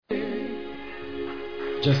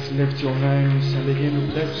Just lift your hands and begin to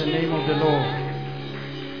bless the name of the Lord.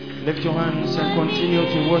 Lift your hands and continue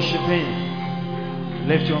to worship Him.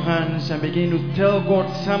 Lift your hands and begin to tell God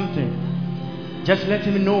something. Just let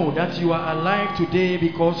Him know that you are alive today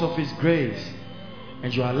because of His grace.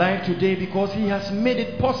 And you are alive today because He has made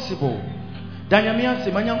it possible. Danyamia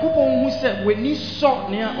se manyankopon hu se weni so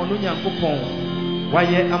ne ono nyankopon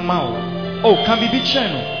waye amao. Oh, can be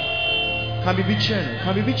channel. Can be channel.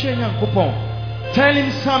 Can be channel nyankopon. Tell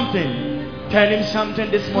Him something. Tell Him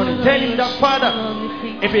something this morning. Tell Him that, Father,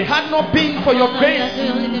 if it had not been for your grace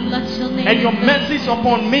and your mercies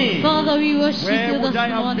upon me, where would I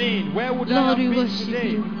have been? Where would I have been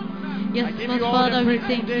today? Yes, Lord, Father, we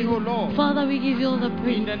thank you. Father, we give you all the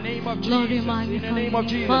praise. In the name of Jesus. Lord, we magnify In the name of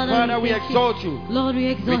Jesus. Father, Father, we exalt you. Lord, we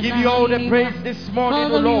exalt you. We give you all the praise this morning, O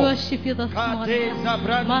Father, we Lord. worship you this morning.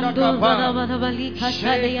 Mando zarabarabali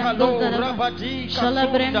kashaya dozarabali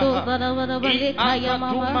shalabrendo zarabarabali kaya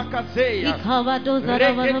mama ikhavado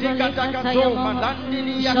zarabarabali kaya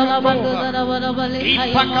mama shalabando zarabarabali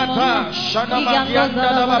kaya mama igando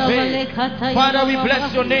zarabarabali kaya. Father, we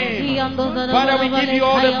bless your name. Father, we give you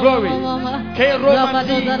all the glory.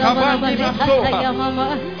 Keromati kabandi masoha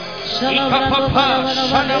ikapapa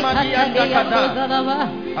shanamati andakada.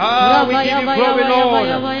 We give you glory, Lord.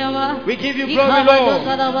 We give you glory, Lord.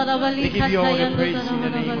 We give you all the praise in the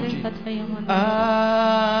name of Jesus.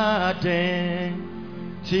 Aden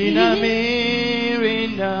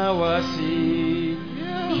tinamirina wasi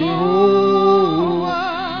Yehovah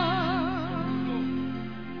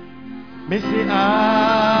Missy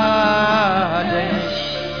Aden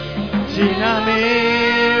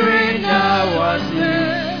tinamirina wasi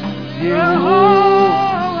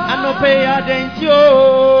Yehovah anope adentio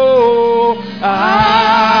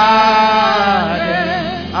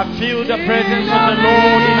I feel the presence of the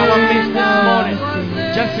Lord in our midst this morning.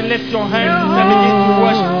 Just lift your hands and begin to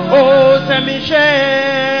worship. Oh, Semishe,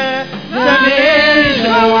 Semishe,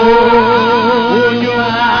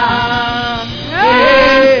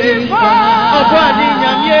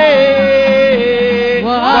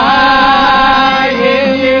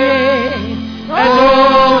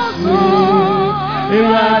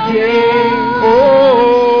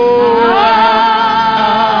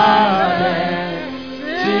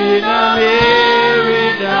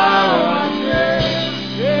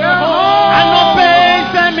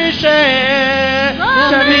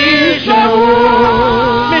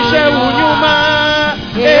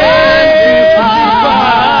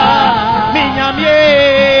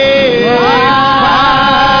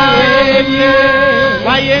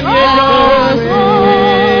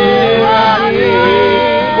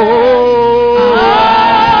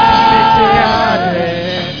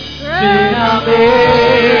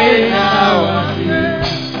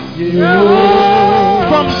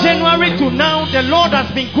 the Lord has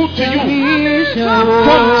been good to you.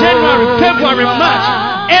 From January, February, March,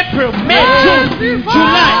 April, May, June,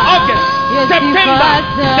 July, August, September,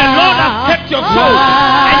 the Lord has kept your soul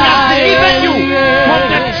and He has delivered you from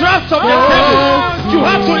the trust of the devil. You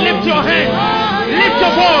have to lift your hand, lift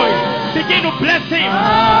your voice, begin to bless Him,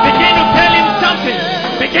 begin to tell Him something,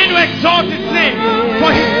 begin to exalt His name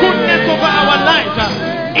for His goodness over our lives.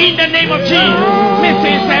 In the name of Jesus,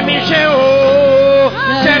 Mrs. Michelle.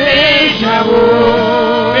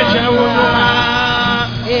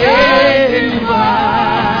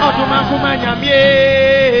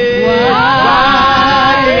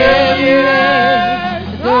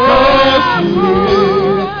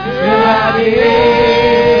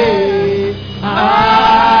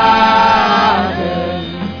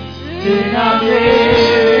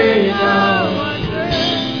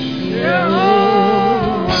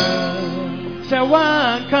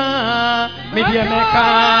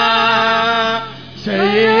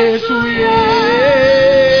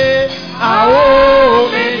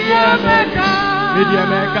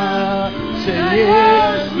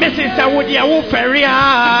 Mrs. Awudia Wuferia,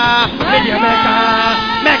 Media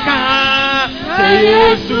Mecca, say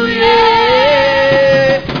yes to ye.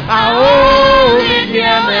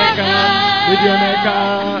 Media Mecca,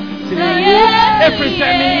 say yes. Every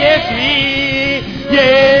time,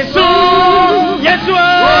 yes,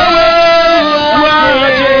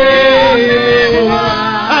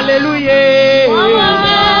 hallelujah.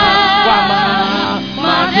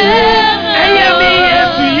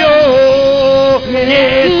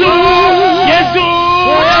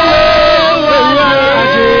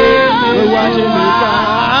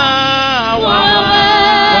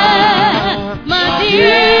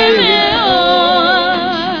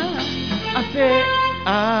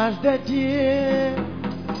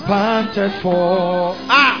 For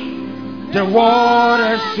the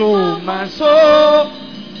water, so my soul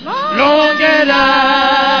longeth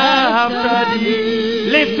after thee.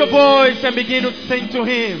 Lift your voice and begin to sing to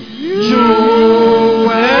him. You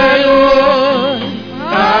alone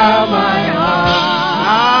are my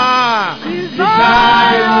heart.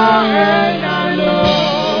 Desire and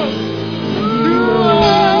alone.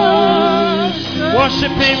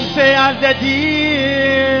 Worship him, say as the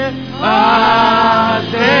deer, as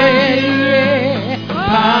the deer,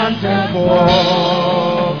 panted for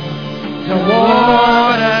the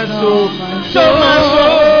waters of my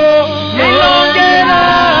soul, longing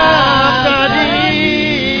after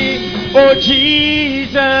thee, oh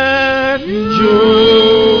Jesus, you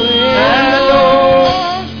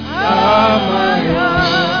alone are my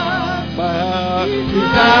heart,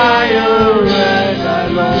 desire and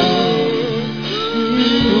alone.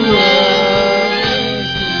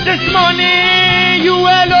 This morning, you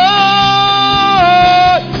alone,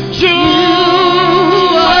 you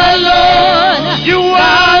alone, you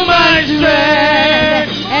are my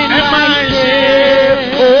strength and my shield.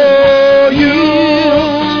 Oh, you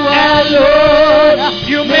alone,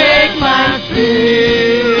 you make my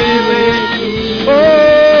spirit.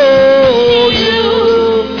 Oh, you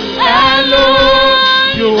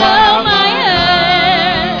alone, you are my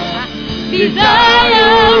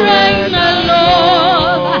desire and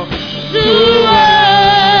alone to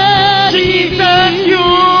Jesus, you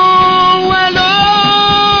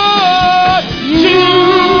alone, you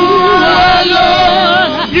alone,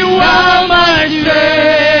 you are my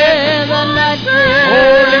strength.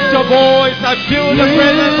 Oh, lift your voice, I feel the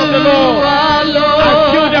presence of the Lord. I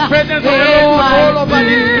feel the presence of the Lord all over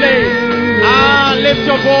this place. Ah, lift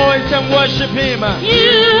your voice and worship him.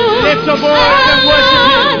 Lift your voice and worship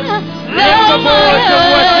him. Lift your voice and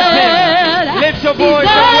worship him. Lift your voice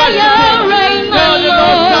and worship him. Tell the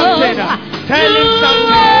Lord something. Tell him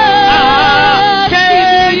something.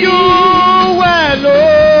 Say you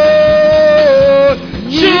alone.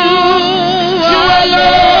 You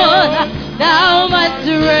alone. Thou my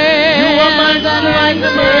strength. You are my strength.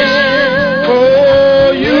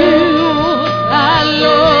 Oh, you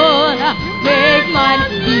alone make my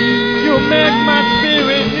spirit. You make my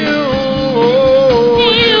spirit new.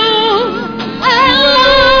 You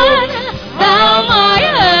alone, thou my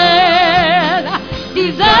head,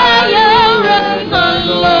 desire and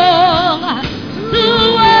alone to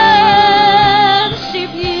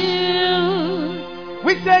worship you.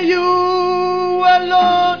 We say you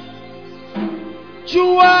alone. You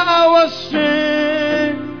are our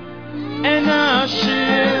strength and our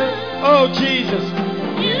shield. Oh Jesus.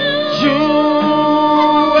 You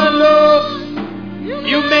alone.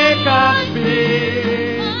 You make our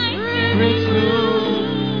spirit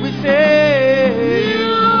new. We say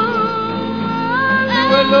you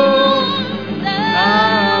alone.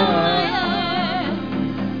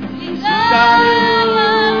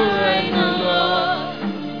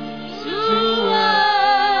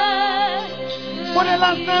 For the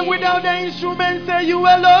last time without the instrument, say you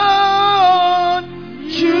alone.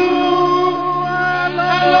 You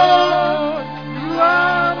alone. You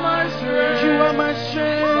are my strength. You are my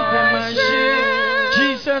strength and my shield.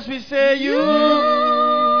 Jesus, we say you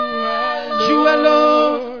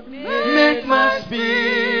alone make my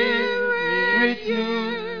spirit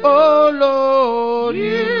new. Oh Lord,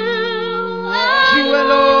 you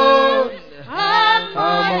alone are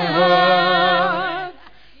my heart,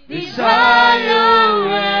 desire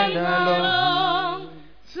and alone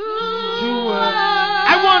to I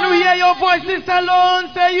want to hear your voices alone.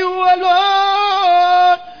 Say you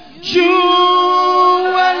alone. You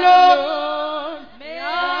alone.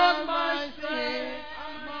 My strength,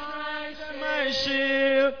 my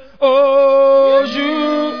shield. Oh, you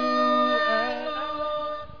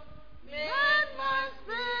alone. My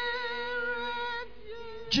spirit.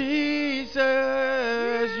 Jesus,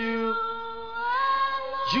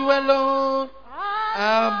 you alone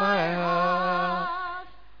are my heart,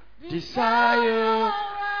 desire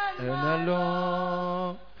and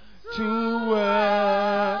alone to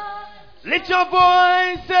work. Let your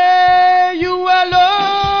voice say you alone.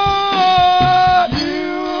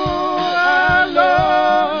 You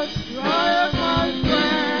alone. You are my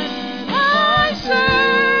friend, my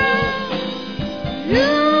strength.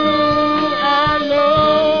 You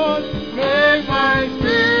alone make my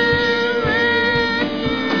spirit.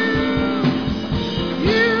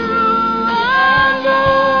 You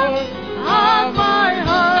alone are my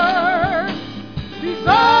heart,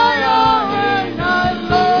 desire and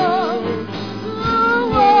alone to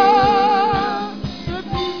work.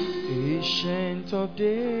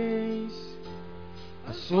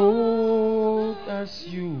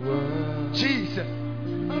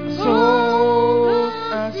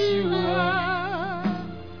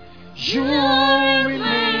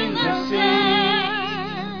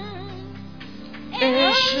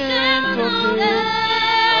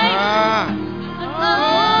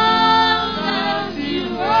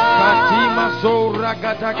 Zora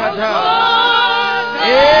gada gada.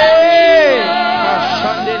 Hey,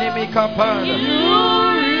 Ashandini mikapanda.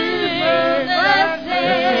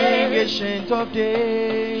 Ancient of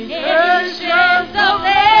days, Ancient of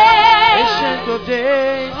days, ancient of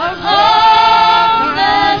days, of all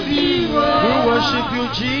that you we are, worship you,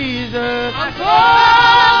 Jesus. of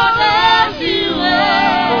all that you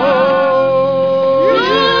are. Oh,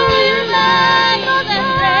 Ruling Lion of the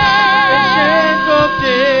ancient of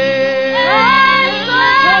days,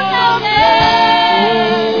 Ancient of days,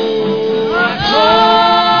 of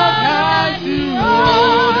all that you oh,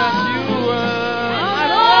 are.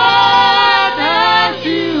 that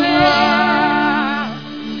you are.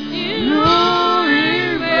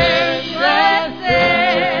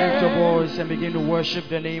 Lift your voice and begin to worship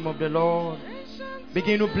the name of the Lord.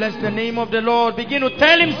 Begin to bless the name of the Lord. Begin to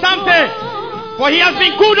tell him something. For he has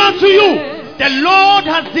been good unto you. The Lord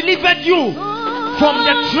has delivered you from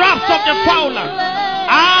the traps of the fowler.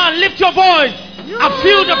 Lift your voice. I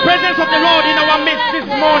feel the presence of the Lord in our midst this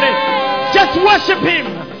morning. Just worship him.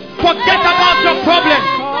 Forget about your problems.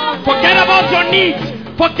 Forget about your needs.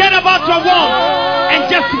 Forget about your wants. And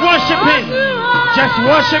just worship him. Just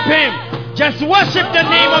worship him. Just worship the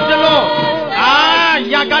name of the Lord.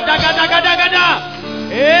 Yagada gada gada gada.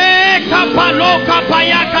 Kapalo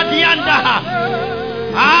kapaya kadianda.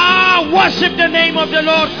 Worship the name of the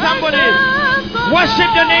Lord. Somebody.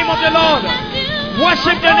 Worship the name of the Lord.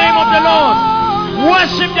 Worship the name of the Lord.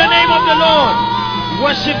 Worship the name of the Lord.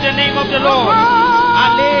 Worship the name of the Lord.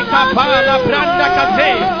 Ale kapala branda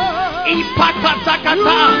kate. Ipakata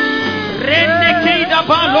kata. Rende keida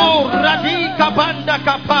balo radika banda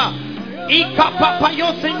kapa.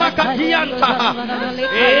 Ikapapayose makadianta.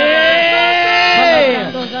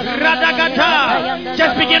 Radagata.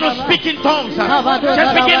 Just begin to speak in tongues.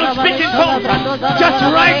 Just begin to speak in tongues. Just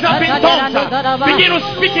rise up in tongues. Begin to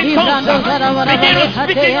speak in tongues. Begin to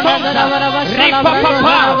speak in tongues.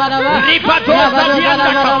 Ripapapa. Ripadosa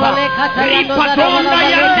dianta kapa. Ripadonda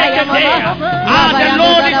yantekete. The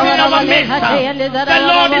Lord is in our midst. The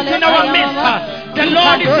Lord is in our midst. The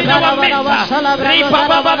Lord is in our midst.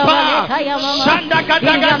 Ripapapa. Shanda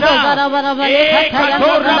gada gada.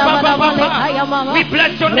 Kadora baba baba. We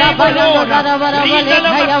bless your name, O Lord. Rida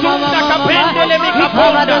la masunda kapende le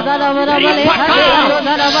mikaponda. Ripaka.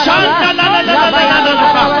 Shanda la la la la la la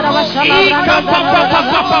la. Ika papa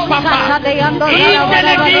papa papa.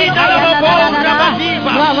 Indele gida la bobo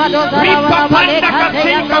rabadiva. Ripapanda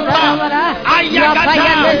katinka pa. Ayagada.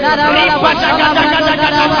 Ripada gada gada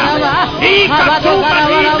gada. Ika tuba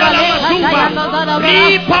gida la masuba.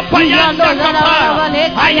 Ripapayanda kapa.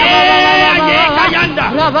 Aye kayanda.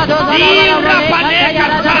 Irapane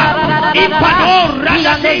kata. Ipador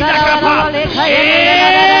radadeda kapa.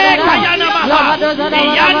 Kayana maha.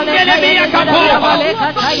 Yandele biya kapo.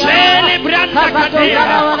 Celebranda katea.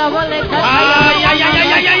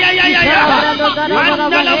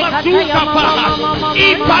 Mandala masuka pa.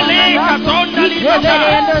 Ipale katonda libata.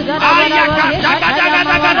 Ayakata gada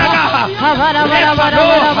gada gada gada.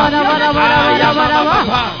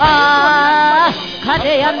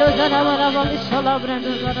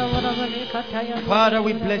 Father,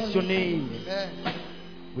 we bless your name.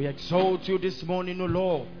 We exalt you this morning, O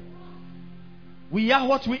Lord. We are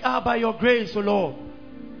what we are by your grace, O Lord.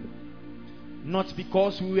 Not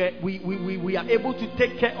because we are able to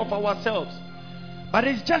take care of ourselves, but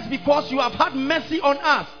it's just because you have had mercy on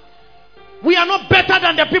us. We are not better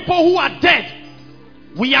than the people who are dead.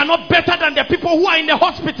 We are not better than the people who are in the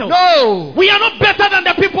hospital. No. We are not better than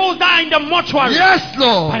the people who are in the mortuary. Yes,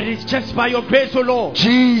 Lord. But it is just by your grace, O Lord.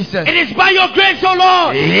 Jesus. It is by your grace, O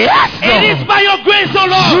Lord. Yes, Lord. It is by your grace, O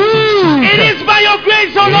Lord. Jesus. It is by your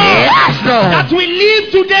grace, O Lord. Yes, Lord. That we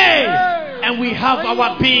live today. And we have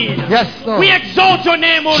our being. Yes, Lord. We exalt your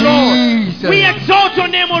name, O Jesus. Lord. We exalt your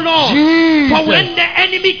name, O Lord. Jesus. For when the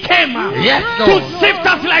enemy came yes, to sift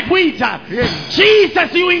us like wheat, yes. Jesus,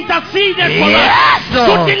 you interceded for yes, us.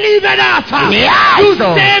 Lord. You delivered us. Yes, You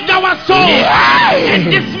Lord. saved our souls. Yes. And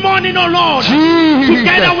this morning, O Lord, Jesus.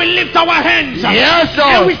 together we lift our hands. Yes,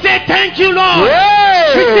 Lord. And we say thank you, Lord.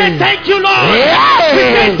 Yes. We say thank you, Lord. Yes. We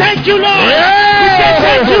say thank you, Lord. Yes. We say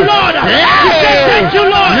thank you, Lord. Yes. We say thank you,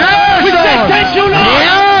 Lord. Yes, We say Lord. thank you, Lord.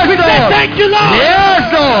 Yes, We say Lord. thank you, Lord.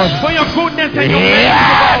 Yes, Lord. For your goodness and your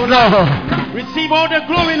Yes, mercy. Lord. Receive all the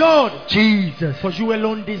glory, Lord. Jesus. For you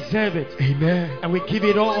alone deserve it. Amen. And we give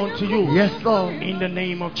it all unto you. Yes, Lord. In the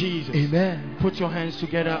name of Jesus. Amen. Put your hands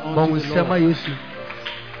together unto the Lord.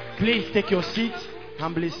 Please take your seats.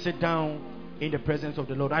 Humbly sit down in the presence of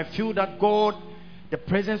the Lord. I feel that God, the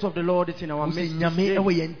presence of the Lord is in our midst today.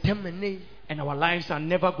 And our lives are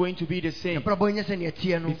never going to be the same. Before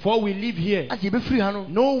Before we leave here,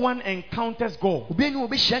 no one encounters God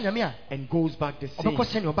and goes back the same.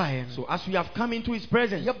 So as we have come into His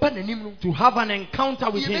presence to have an encounter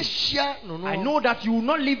with Him, I know that you will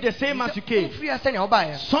not leave the same as you came.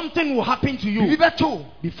 Something will happen to you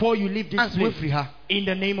before you leave this place. In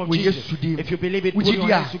the name of Jesus. If you believe it, put your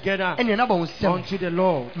hands together unto the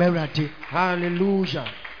Lord. Hallelujah.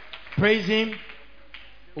 Praise Him.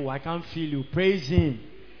 Oh, I can't feel you. Praise Him.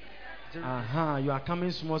 You are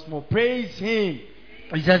coming small. Praise Him.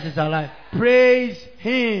 Jesus is alive. Praise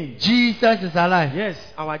Him. Jesus is alive. Yes,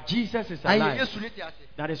 our Jesus is alive.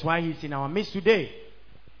 That is why He's in our midst today.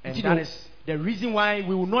 And that is the reason why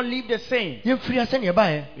we will not live the same.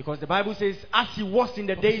 Because the Bible says, as He was in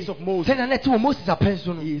the days of Moses,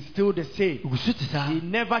 He is still the same. He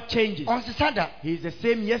never changes. He is the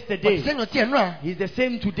same yesterday. He is the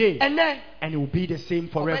same today. And He will be the same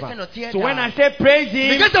forever. So when I say praise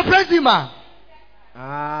Him, you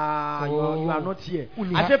are not here.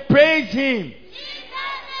 I say praise Him.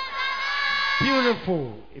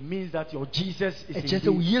 Beautiful. It means that your Jesus is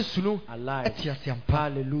alive.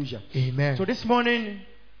 Hallelujah. Amen. So this morning,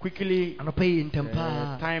 quickly,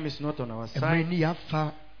 time is not on our side.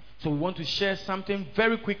 So we want to share something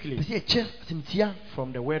very quickly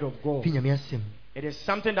from the Word of God. It is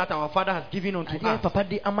something that our Father has given unto us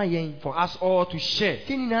for us all to share,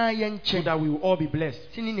 so that we will all be blessed.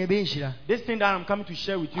 This thing that I'm coming to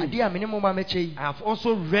share with you, I have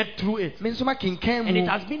also read through it, and it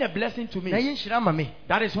has been a blessing to me.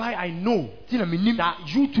 That is why I know that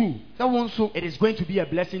you too, it is going to be a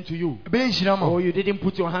blessing to you. Oh, you didn't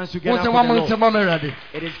put your hands together for the Lord.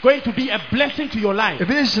 It is going to be a blessing to your life,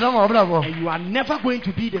 and you are never going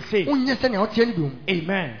to be the same.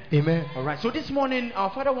 Amen. Amen. All right. So this morning, our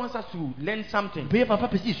Father wants us to learn something, and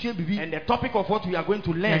the topic of what we are going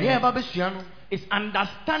to learn is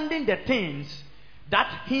understanding the things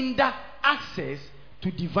that hinder access to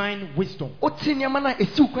divine wisdom.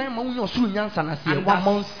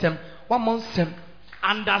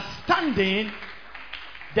 Understanding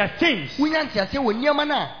the things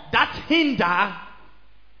that hinder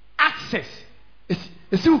access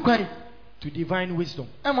to divine wisdom.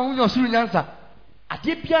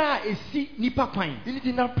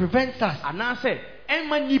 Anything that prevents us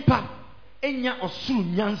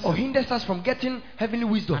or hinders us from getting heavenly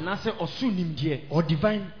wisdom or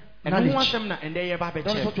divine knowledge.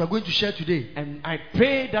 That is what we are going to share today. And I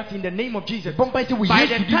pray that in the name of Jesus, by the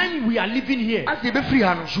time we are living here, you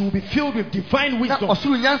will be filled with divine wisdom.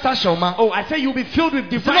 Oh, I say you will be filled with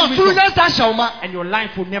divine wisdom, and your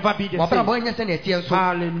life will never be the same.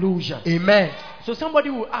 Hallelujah. Amen. So somebody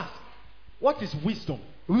will ask, what is wisdom?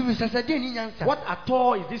 What at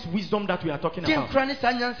all is this wisdom that we are talking about?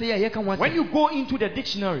 When you go into the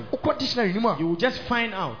dictionary, you will just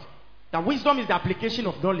find out that wisdom is the application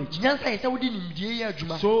of knowledge.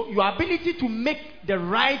 So your ability to make the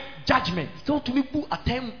right judgment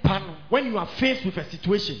when you are faced with a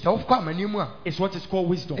situation is what is called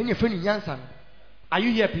wisdom. Are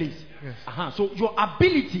you here, please? Yes. So your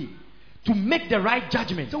ability to make the right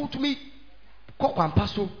judgment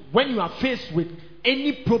when you are faced with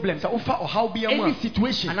any problem, any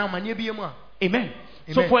situation. Amen.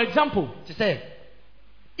 So for example,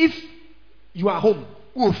 if you are home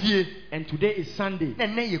and today is Sunday,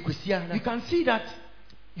 you can see that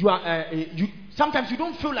you are sometimes you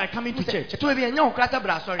don't feel like coming to church,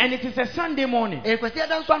 and it is a Sunday morning.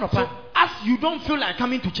 So as you don't feel like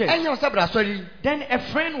coming to church, then a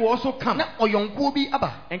friend will also come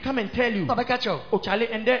and come and tell you, oh Charlie,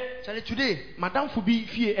 and today Madam Fubi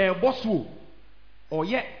fie boss wo, or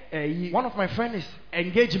one of my friends is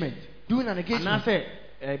engagement, doing an engagement, and I say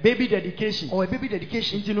baby dedication or a baby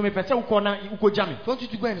dedication. Don't you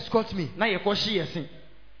to go and escort me?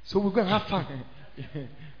 So we're going to have fun.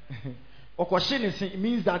 It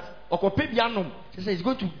means that he's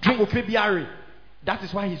going to drink. That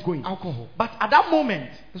is why he's going. Alcohol. But at that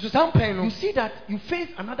moment, you see that you face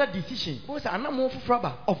another decision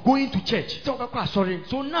of going to church.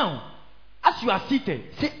 So now, as you are seated,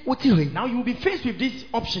 now you will be faced with these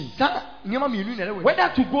options. Whether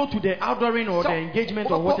to go to the outdooring or the engagement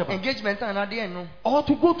or whatever, or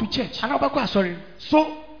to go to church.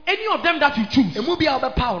 So any of them that you choose,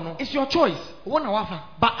 it's your choice.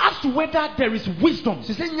 But as to whether there is wisdom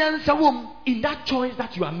in that choice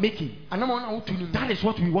that you are making, that is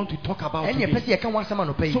what we want to talk about today.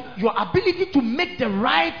 So your ability to make the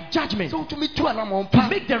right judgment, to make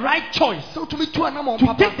the right choice, to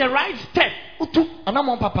take the right step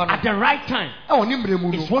at the right time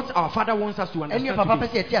is what our Father wants us to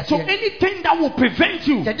understand. So anything that will prevent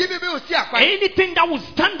you, anything that will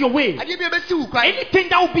stand your way, anything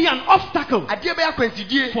that will be an obstacle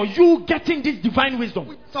for you getting this divine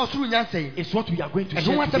wisdom is what we are going to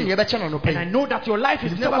share today. And I know that your life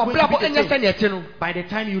is never going to be the same by the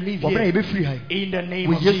time you leave here, in the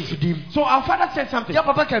name of Jesus. So our Father said something.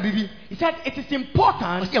 He said it is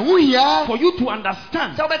important for you to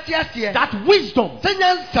understand that wisdom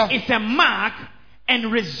is a mark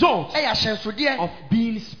and result of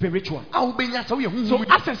being spiritual. So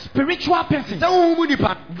as a spiritual person,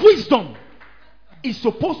 wisdom is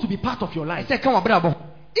supposed to be part of your life.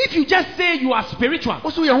 If you just say you are spiritual,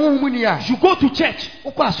 you go to church,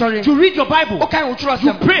 you read your Bible,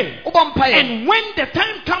 you pray, and when the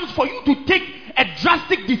time comes for you to take a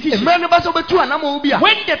drastic decision, when the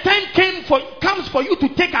time comes for you to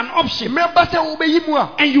take an option,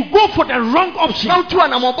 and you go for the wrong option,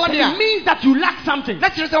 it means that you lack something,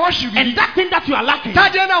 and that thing that you are lacking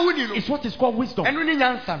is what is called wisdom.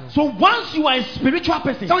 So once you are a spiritual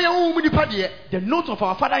person, the note of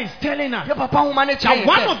our Father is telling us that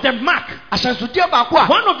one of the marks,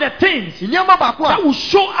 one of the things that will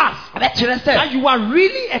show us that you are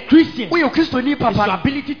really a Christian is your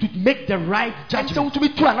ability to make the right judgment.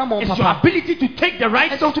 It's your ability to take the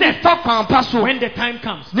right step when the time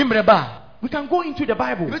comes. We can go into the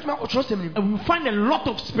Bible and we will find a lot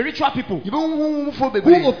of spiritual people who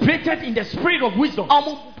operated in the spirit of wisdom.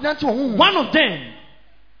 One of them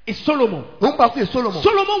is Solomon.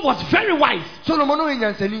 Solomon was very wise.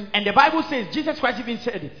 And the Bible says, Jesus Christ even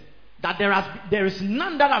said it, that there is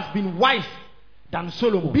none that has been wise than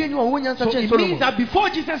Solomon. So it means that before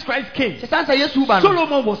Jesus Christ came,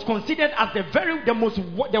 Solomon was considered as the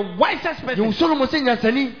wisest person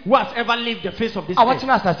who has ever lived the face of this earth.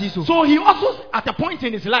 So he also, at a point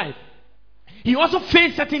in his life, he also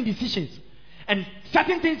faced certain decisions, and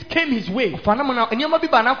certain things came his way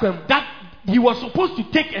that he was supposed to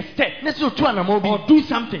take a step or do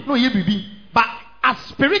something. But as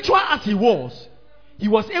spiritual as he was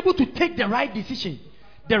able to take the right decision,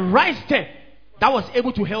 the right step that was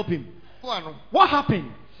able to help him. What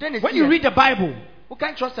happened? When you read the Bible, in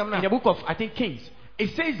the book of, I think, Kings,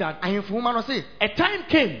 it says that a time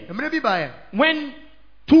came when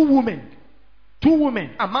two women,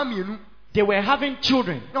 they were having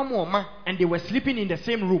children and they were sleeping in the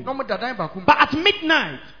same room. But at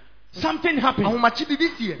midnight, something happened. One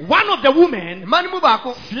of the women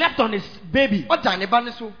slept on his baby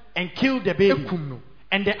and killed the baby.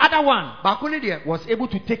 And the other one was able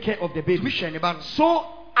to take care of the baby. So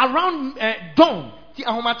around dawn,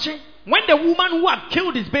 when the woman who had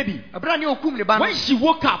killed his baby, when she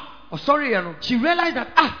woke up, she realized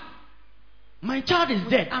that, my child is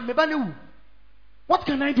dead. What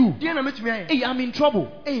can I do? Hey, I'm in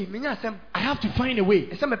trouble. I have to find a way.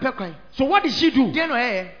 So what did she do?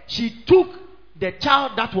 She took the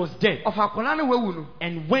child that was dead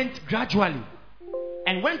and went gradually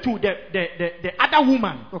and went to the other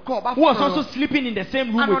woman who was also sleeping in the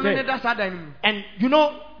same room with her. And you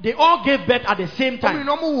know, they all gave birth at the same time.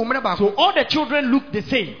 So all the children looked the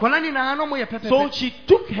same. So she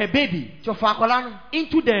took her baby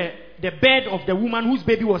into the bed of the woman whose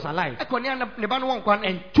baby was alive and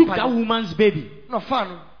took that woman's baby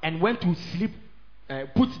and went to sleep,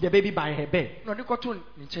 put the baby by her bed.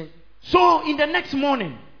 So in the next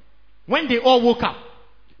morning, when they all woke up,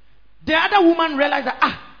 the other woman realized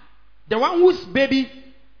that the one whose baby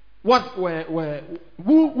was the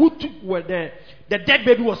dead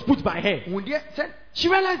baby was put by her. She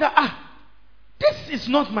realized that this is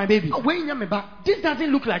not my baby. This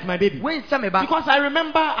doesn't look like my baby. Because I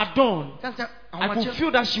remember at dawn, I could feel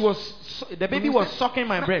that the baby was sucking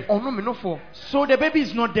my breast. So the baby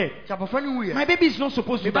is not dead. My baby is not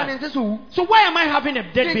supposed to die. So why am I having a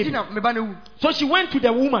dead baby? So she went to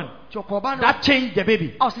the woman that changed the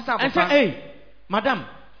baby and said, hey, madam,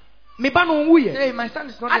 my son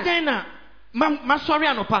is not dead.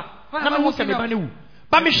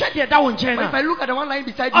 But if I look at the one lying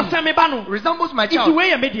beside me, resembles my child.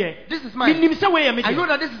 This is mine. I know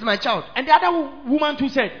that this is my child. And the other woman too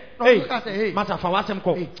said, hey, matter for what I'm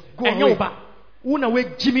called.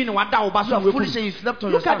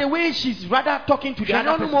 Look at the way she's rather talking to the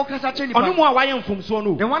other person.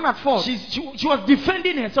 The one at fault. She was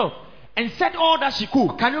defending herself and said all that she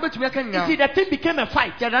could. You see, the thing became a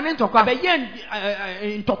fight.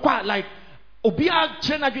 Like Obia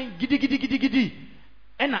Chena gidi.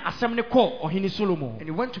 And assembly call or Solomon. And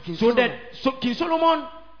he went to King Solomon. So King Solomon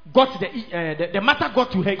got the matter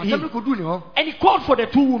got to him, and he called for the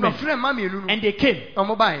two women, and they came,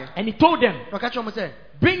 and he told them,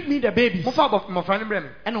 bring me the babies, and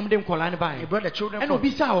they brought the children,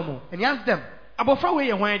 and he asked them, who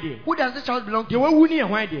does the child belong to?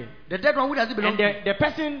 The dead one, who does it belong to? And the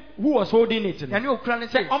person who was holding it said,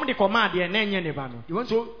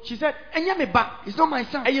 so she said, it's not my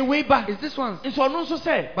son, it's this one.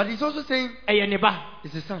 But he's also saying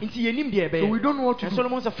it's his son. So we don't know what to do.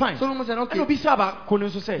 Solomon said, fine. Solomon said, okay. He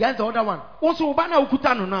has the other one. The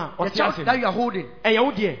child that you are holding,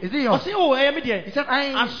 is it yours? He said,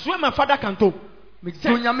 I swear my father can talk. That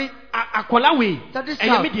this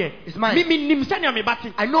child is mine.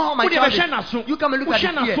 I know how my child is. You come and look at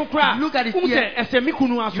his ear. Look at his ear.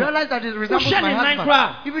 You realize that it resembles my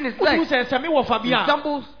husband. Even his leg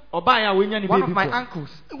resembles one of my ankles.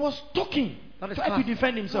 He was talking. Try to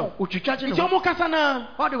defend himself.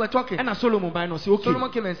 How they were talking. And Solomon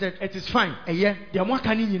came and said, it is fine.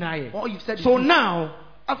 All you've said is so now,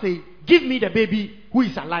 give me the baby who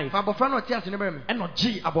is alive. And not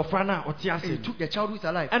G Abofrana or Tias. He took the child who is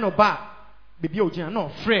alive. And Oba baby Ojina, no,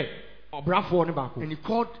 Fred or Brafo. And he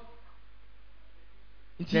called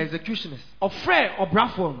the executioners. Or Fred or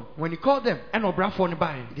Brafo. When he called them, and Brafo,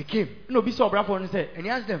 they came. No, be so Brafo and said, and he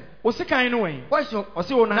asked them, what's the kind of way? What is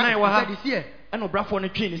your Nana? here? And Brafo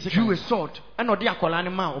and Chin is drew a sword. And no dear Colana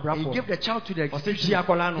or Brafo. He gave the child to the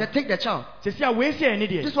executioner. They take the child. Says, yeah, where's the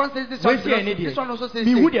idiot? This one says this one. This one also says,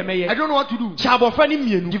 I don't know what to do.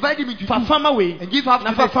 Divide him into two. Farm away and give half to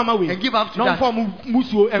that. And give half to that. So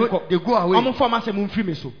they go away.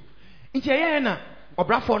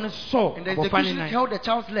 And the executioner held the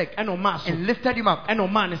child's leg and lifted him up. And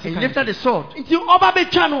lifted the sword.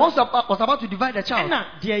 Was about to divide the child. And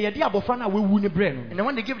then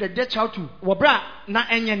when they gave the dead child to, wow,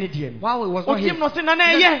 it was not him.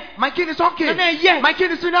 My kid is okay. My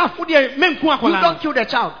kid is enough. You don't kill the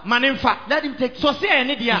child. Let him take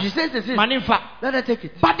it. She says this is. Let her take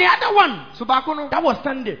it. But the other one, that was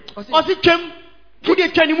standing. Kill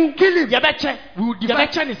him. We will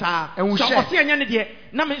divide and we'll share. She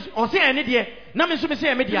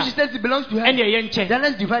says it belongs to her. Then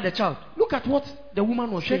let's divide the child. Look at what the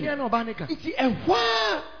woman was saying. It's a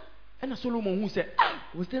wow. And Solomon who said,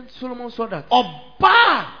 was then Solomon saw that.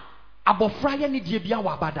 Oba abofraya ni die bia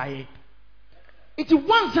wa badaye. It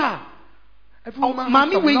once every woman has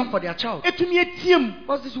to love for their child.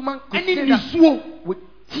 What's this woman could say that with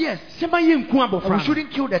tears. We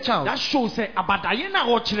shouldn't kill the child. That shows abadaye na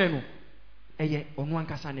ho kire no.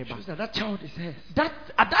 Shows that child is hers. That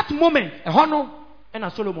at that moment,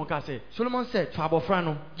 and Solomon said,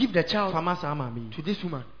 give the child to this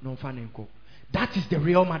woman. That is the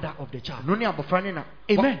real mother of the child.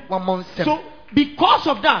 Amen. So because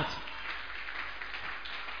of that,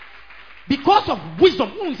 because of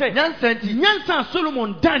wisdom,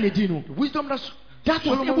 Solomon done it. Wisdom that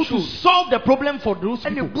was able to solve the problem for those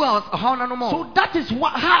people. So that is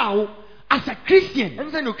how, as a Christian,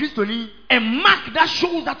 a mark that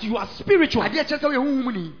shows that you are spiritual,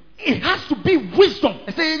 it has to be wisdom.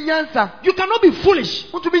 You cannot be foolish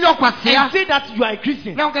and say that you are a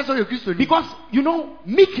Christian. Because,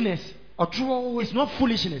 meekness is not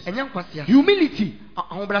foolishness. Humility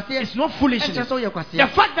is not foolishness. The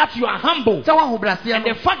fact that you are humble and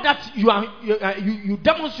the fact that you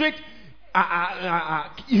demonstrate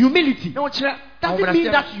humility doesn't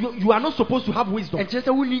mean that you are not supposed to have wisdom.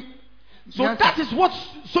 So that is what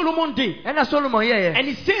Solomon did. And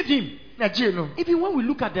he saved him. Even when we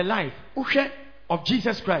look at the life of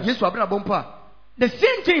Jesus Christ, the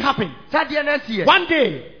same thing happened. One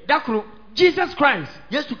day, Jesus Christ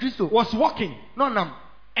was walking.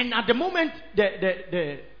 And at the moment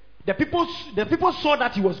the people saw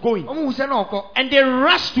that he was going, and they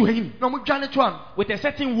rushed to him with a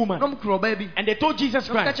certain woman, and they told Jesus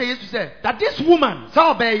Christ that this woman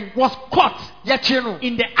was caught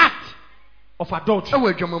in the act of adultery.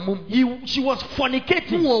 She was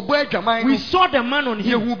fornicating. We saw the man on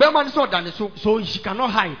him, so she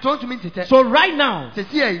cannot hide. So right now,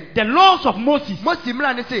 the laws of Moses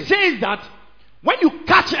says that when you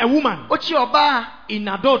catch a woman in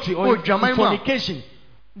adultery or in fornication,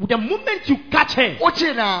 the moment you catch her,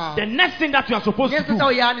 the next thing that you are supposed to do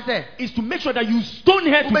is to make sure that you stone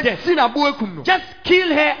her to death. Just kill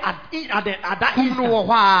her at that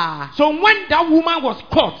instant. So when that woman was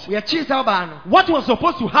caught, what was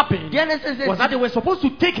supposed to happen was that they were supposed to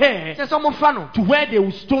take her to where they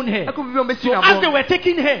would stone her. So as they were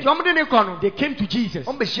taking her, they came to Jesus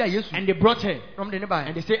and they brought her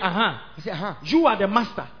and they say, you are the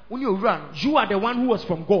master You are the one who was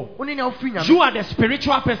from God. You are the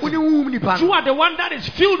spiritual person. You are the one that is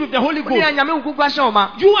filled with the Holy Ghost.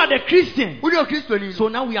 You are the Christian. So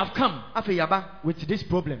now we have come with this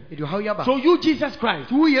problem. So you, Jesus Christ,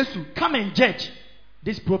 come and judge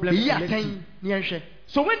this problem.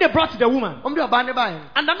 So when they brought the woman,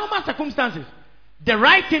 under normal circumstances, the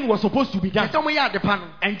right thing was supposed to be done.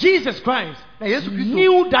 And Jesus Christ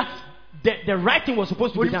knew that the right thing was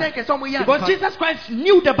supposed to be done. Because Jesus Christ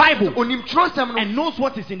knew the Bible and knows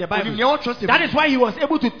what is in the Bible. That is why he was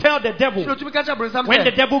able to tell the devil, when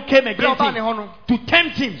the devil came against him to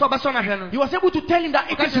tempt him, he was able to tell him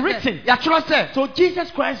that it is written. So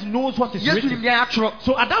Jesus Christ knows what is written.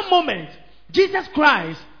 So at that moment, Jesus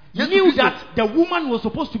Christ knew that the woman was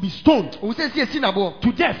supposed to be stoned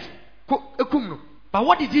to death. But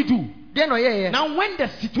what did he do? Now when the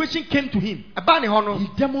situation came to him, he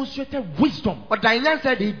demonstrated wisdom.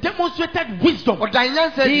 He demonstrated wisdom.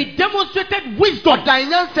 He demonstrated wisdom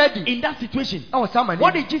in that situation.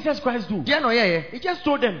 What did Jesus Christ do? He just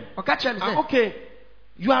told them, okay,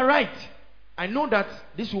 you are right. I know that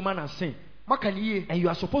this woman has sinned. And you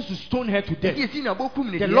are supposed to stone her to death.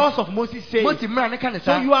 The laws of Moses say,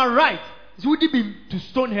 so you are right to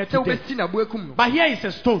stone her to death. But here is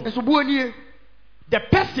a stone. The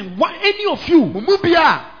person, any of you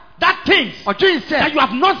that thinks that you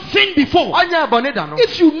have not seen before,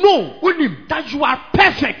 if you know that you are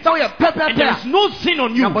perfect and there is no sin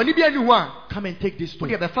on you, come and take this stone.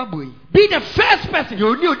 Be the first person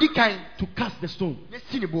to cast the stone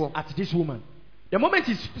at this woman. The moment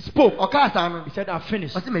he spoke, he said, I've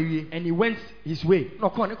finished. And he went his way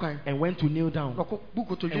and went to kneel down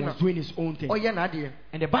and was doing his own thing.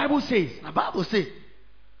 And the Bible says,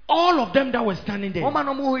 all of them that were standing there,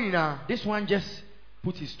 this one just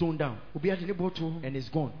put his stone down and it's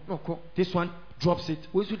gone. This one drops it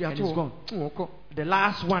and it's gone. The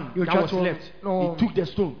last one that was left, he took the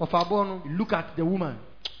stone. He looked at the woman.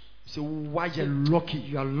 He said, why you lucky?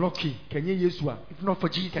 You are lucky. Can you use one? If not for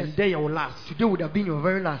Jesus, can day your last. Today would have been your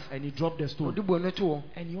very last. And he dropped the stone.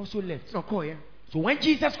 And he also left. So when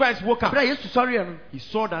Jesus Christ woke up, he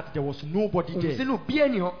saw that there was nobody there.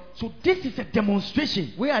 So this is a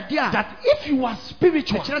demonstration that if you are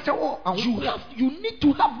spiritual, you need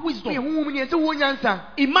to have wisdom.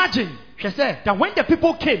 Imagine that when the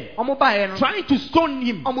people came trying to stone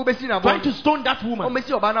him, trying to stone that woman,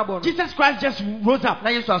 Jesus Christ just rose up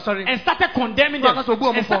and started condemning them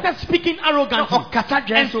and started speaking arrogantly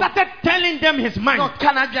and started telling them his mind.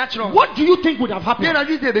 What do you think would have happened?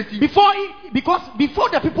 Because before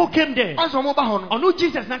the people came there,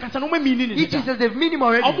 Jesus the meaning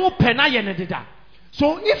already.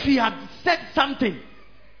 So if he had said something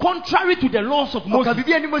contrary to the laws of Moses, or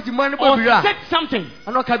said something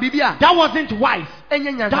that wasn't wise,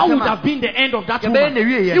 that would have been the end of that woman.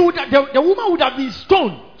 The woman would have been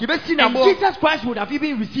stoned. And Jesus Christ would have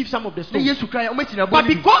even received some of the stones. But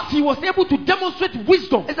because he was able to demonstrate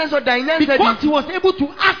wisdom, because he was able to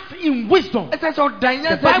act in wisdom,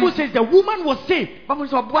 the Bible says the woman was saved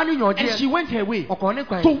and she went her way.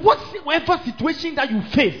 So whatever situation that you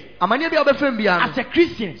face as a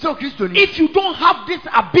Christian, if you don't have this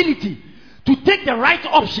ability to take the right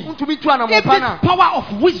option, if this power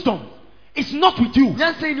of wisdom it's not with you,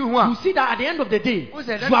 you see that at the end of the day,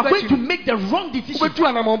 you are going to make the wrong decision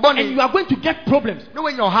and you are going to get problems.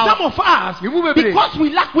 Some of us, because we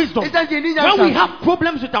lack wisdom, when we have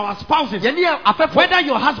problems with our spouses, whether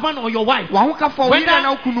your husband or your wife,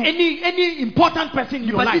 whether any important person in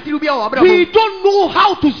your life, we don't know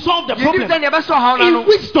how to solve the problem in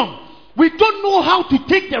wisdom. We don't know how to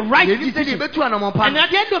take the right decision. And at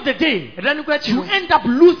the end of the day, you end up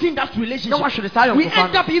losing that relationship. We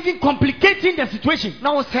end up even complicating the situation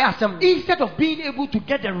instead of being able to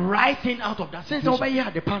get the right thing out of that situation.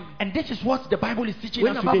 And this is what the Bible is teaching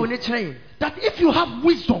us today. That if you have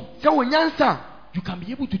wisdom, you can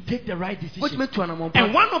be able to take the right decision.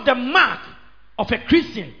 And one of the marks of a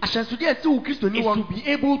Christian is to be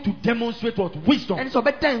able to demonstrate what wisdom.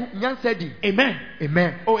 Amen.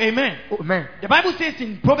 Amen. Oh, amen. Amen. The Bible says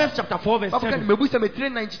in Proverbs chapter 4 verse 7.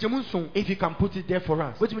 If you can put it there for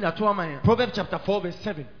us. Proverbs chapter 4 verse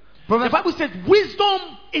 7. The Bible says wisdom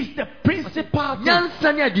is the principal thing.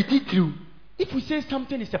 If we say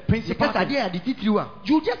something is a principal thing,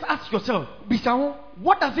 you just ask yourself,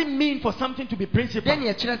 what does it mean for something to be principal?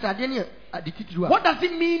 What does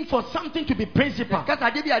it mean for something to be principal? What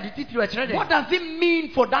does it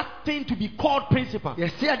mean for that thing to be called principal?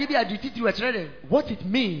 What it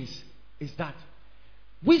means is that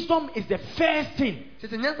wisdom is the first thing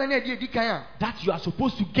that you are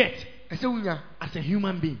supposed to get as a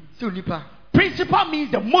human being. Principal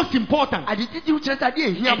means the most important. And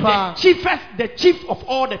the chief of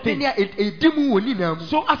all the things.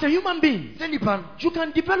 So as a human being, you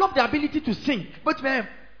can develop the ability to sing.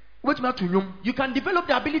 You can develop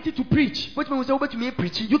the ability to preach.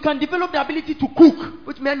 You can develop the ability to cook.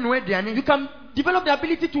 You can develop the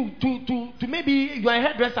ability to maybe you are a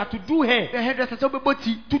hairdresser, to do hair,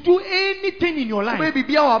 to do anything in your life.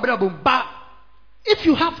 But if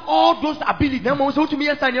you have all those abilities,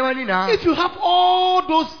 if you have all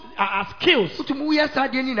those skills,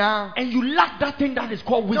 and you lack that thing that is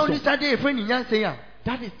called wisdom,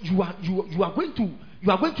 that is you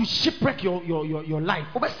are going to shipwreck your life,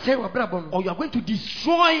 or you are going to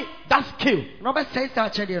destroy that skill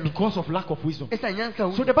because of lack of wisdom.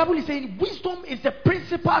 So the Bible is saying wisdom is the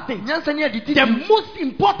principal thing, the most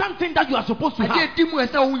important thing that you are supposed to have.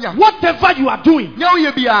 Whatever you are doing,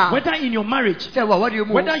 whether in your marriage,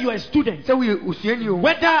 whether you are a student,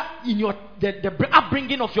 whether in the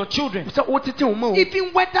upbringing of your children,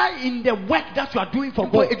 even whether in the work that you are doing for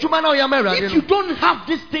God, if you don't have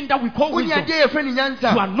this thing that we call wisdom,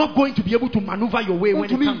 you are not going to be able to maneuver your way when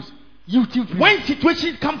it comes. When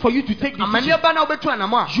situations come for you to take decisions,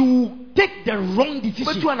 you take the wrong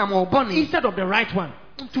decision instead of the right one.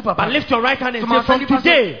 But lift your right hand and say, from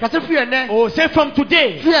today, say from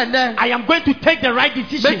today, I am going to take the right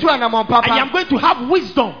decision. I am going to have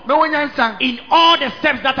wisdom in all the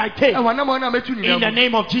steps that I take, in the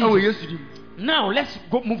name of Jesus. Now let's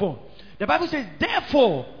move on. The Bible says,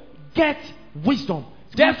 therefore get wisdom.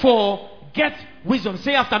 Therefore get wisdom.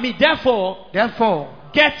 Say after me, therefore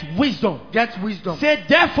get wisdom. Get wisdom. Say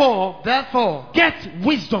therefore get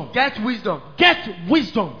wisdom. Get wisdom. Get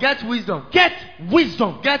wisdom. Get wisdom. Get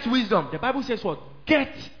wisdom. Get wisdom. The Bible says what?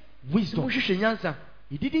 Get wisdom.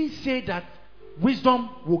 He didn't say that wisdom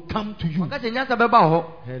will come to you.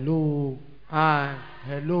 Hello. Hi.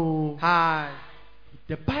 Hello. Hi.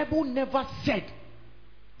 The Bible never said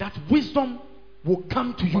that wisdom will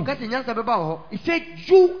come to you. He said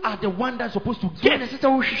you are the one that's supposed to get.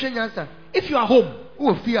 If you are home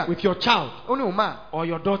with your child or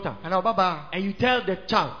your daughter and you tell the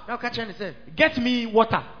child, get me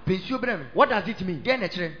water, what does it mean?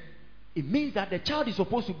 It means that the child is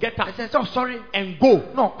supposed to get up and go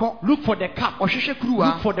look for the cup,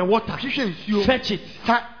 look for the water, fetch it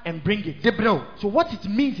and bring it. So what it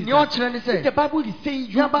means is that if the Bible is saying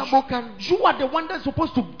you are the one that's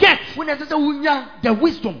supposed to get the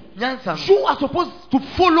wisdom, you are supposed to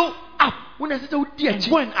follow up and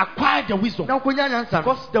go and acquire the wisdom,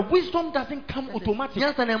 because the wisdom doesn't come automatically.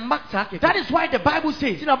 That is why the Bible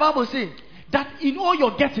says that in all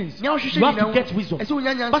your gettings you have to get wisdom.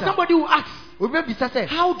 But somebody will ask,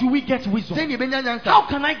 how do we get wisdom? How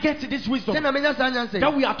can I get this wisdom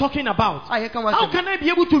that we are talking about? How can I be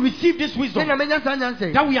able to receive this wisdom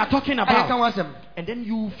that we are talking about? And then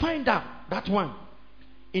you find out that one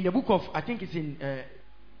in the book of, I think it's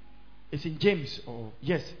in James, or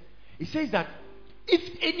yes, it says that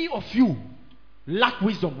if any of you lack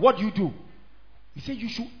wisdom, what do? He said you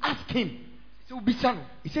should ask him.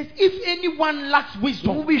 He says, if anyone lacks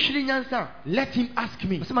wisdom, let him ask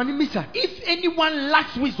me. If anyone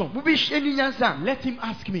lacks wisdom, let him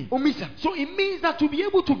ask me. So it means that to be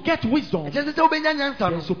able to get wisdom, there's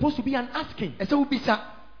supposed to be an asking.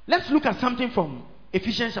 Let's look at something from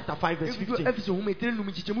Ephesians chapter 5 verse 15.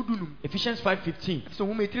 Ephesians 5:15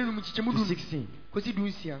 to 16.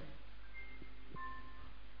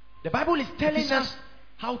 The Bible is telling us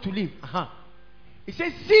how to live. It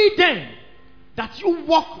says, see then that you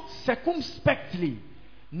walk circumspectly,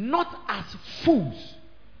 not as fools,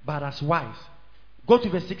 but as wise. Go to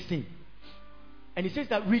verse 16. And it says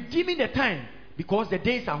that redeeming the time, because the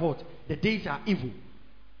days are hot, the days are evil.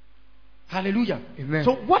 Hallelujah. Amen.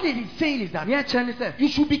 So what it is saying is that you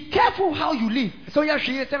should be careful how you live.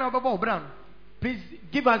 Please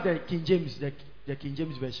give us the King James, the King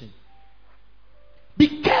James version.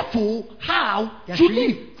 Be careful how you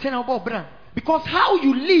live. Because how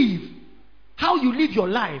you live your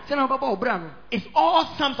life is all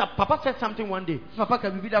sums up. Papa said something one day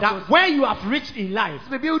that where you have reached in life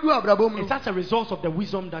is as a result of the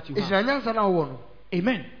wisdom that you have.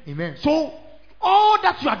 Amen. Amen. So all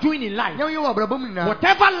that you are doing in life,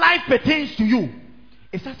 whatever life pertains to you,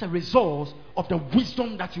 is as a result of the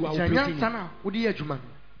wisdom that you are operating in.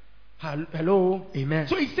 Hello. Amen.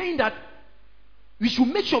 So he's saying that We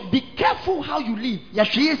should make sure, be careful how you live. You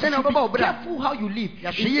should be careful how you live.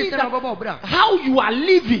 How you are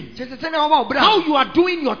living, how you are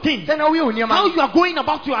doing your things, how you are going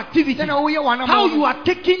about your activities, how you are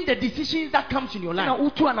taking the decisions that comes in your life.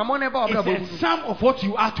 It's a sum of what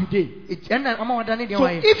you are today. So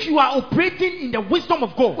if you are operating in the wisdom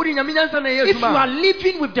of God, if you are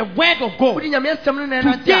living with the word of God,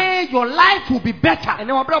 today your life will be better.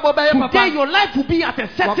 Today your life will be at a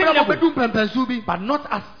certain level, but not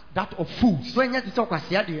as that of fools. So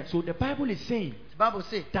the Bible is saying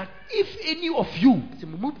that if any of you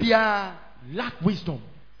lack wisdom,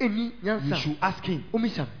 you should ask him.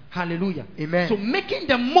 Hallelujah. Amen. So making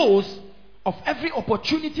the most of every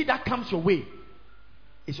opportunity that comes your way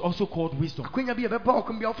is also called wisdom.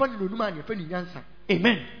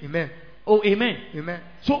 Amen. Amen. Oh, amen. Amen.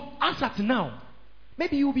 So as at now,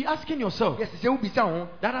 maybe you'll be asking yourself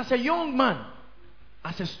that as a young man,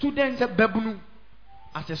 as a student,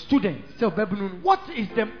 what is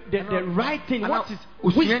the right thing? What is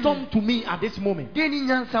wisdom to me at this moment?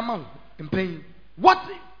 What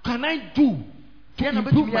can I do to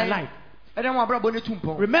improve my life?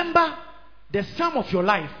 Remember, the sum of your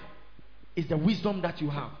life is the wisdom that you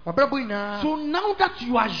have. So now that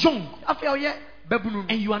you are young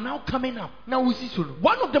and you are now coming up,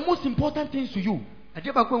 one of the most important things to you,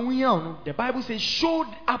 the Bible says, show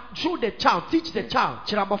the child, teach the child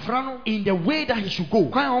in the way that he should go.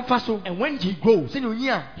 And when he grows,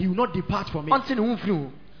 he will not depart from it.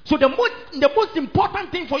 So the most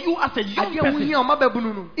important thing for you as a young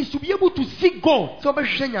person is to be able to seek God,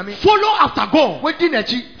 follow after God,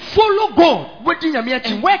 follow God.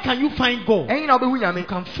 And where can you find God? You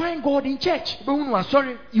can find God in church.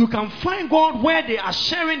 You can find God where they are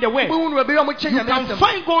sharing the word. You can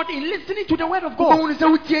find God in listening to the word of God.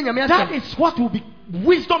 That is what will be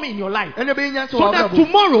wisdom in your life. So that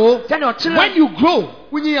tomorrow, when you grow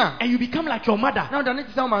and you become like your mother or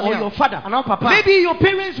your father, maybe your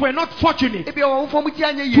parents were not fortunate to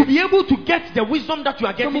be able to get the wisdom that you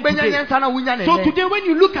are getting today. So today when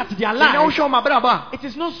you look at their life, it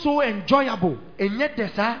is not so enjoyable.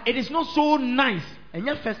 It is not so nice.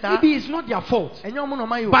 Maybe it's not their fault.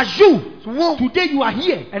 But you, today you are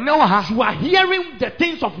here. You are hearing the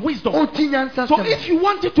things of wisdom. So if you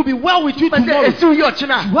want it to be well with you tomorrow, you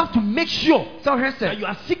have to make sure that you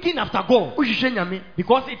are seeking after God.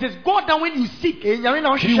 Because it is God that when you seek, He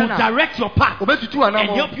will direct your path and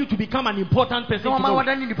help you to become an important person to God.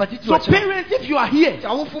 So parents, if you are here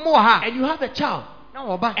and you have a child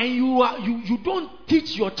and you don't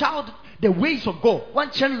teach your child the ways of God,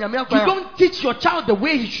 you don't teach your child the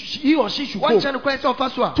way he or she should go,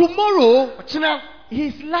 tomorrow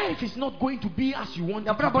his life is not going to be as you want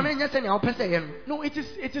it to be. No, it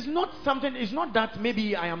is not something. It's not that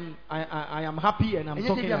maybe I am happy and I'm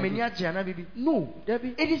talking like this. No,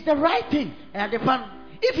 it is the right thing.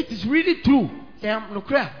 If it is really true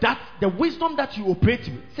that the wisdom that you operate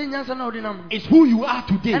with is who you are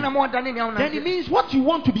today, then it means what you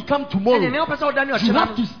want to become tomorrow, you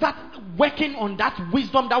have to start working on that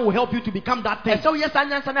wisdom that will help you to become that thing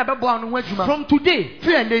from today.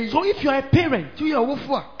 So if you are a parent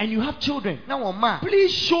and you have children,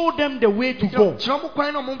 please show them the way to go.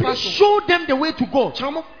 Please show them the way to go.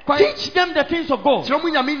 Teach them the things of God.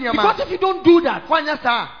 Because if you don't do that,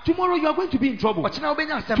 tomorrow you are going to be in trouble.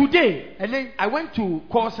 Today, I went to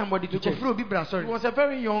call somebody to check. He was a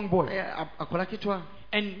very young boy.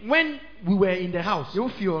 And when we were in the house,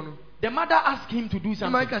 the mother asked him to do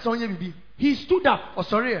something. He stood up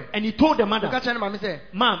and he told the mother,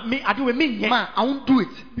 "Ma, I won't do it."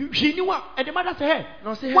 She knew what, and the mother said,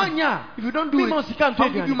 "Hey, 1 year, if you don't do it, I'll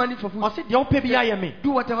give you money for food. Do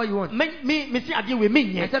whatever you want."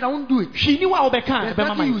 I said, "I won't do it." She knew what there's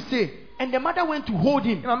nothing you say. And the mother went to hold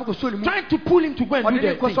him, trying to pull him to go and do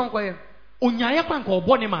the thing.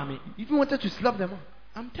 If you wanted to slap them,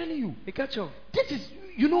 I'm telling you, this is,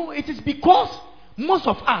 it is because most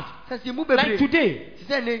of us, like today,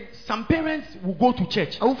 some parents will go to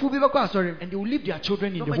church and they will leave their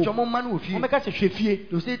children in the home. They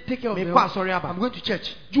will say, "Take care of them. I'm going to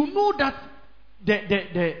church." You know that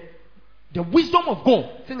the wisdom of God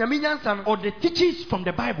or the teachings from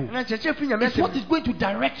the Bible is what is going to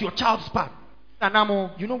direct your child's path.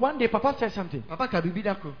 One day Papa said something.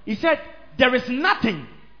 He said, there is nothing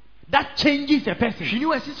that changes a person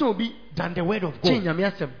than the word of God.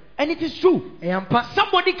 And it is true.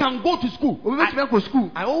 Somebody can go to school.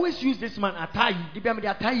 I always use this man Atayi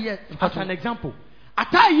as an example.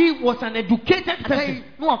 Atayi was an educated person,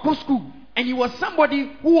 and he was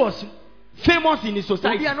somebody who was famous in his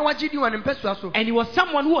society, and he was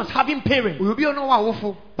someone who was having parents,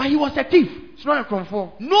 but he was a thief.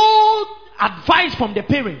 No advice from the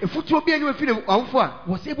parent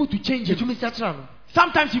was able to change him.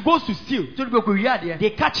 Sometimes he goes to steal.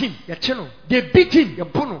 They catch him. They beat him.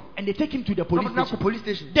 And they take him to the police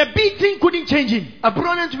station. The beating couldn't change him.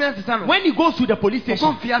 When he goes to the police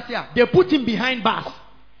station, they put him behind bars.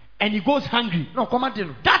 And he goes hungry.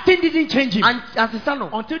 That thing didn't change him.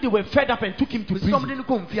 Until they were fed up and took him to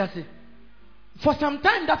prison. For some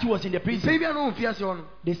time that he was in the prison,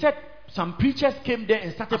 they said some preachers came there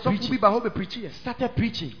and started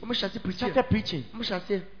preaching.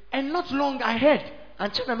 And not long I heard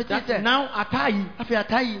that now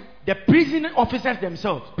Atai, the prison officers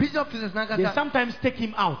themselves, they sometimes take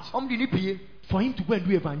him out for him to go and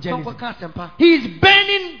do evangelism. He is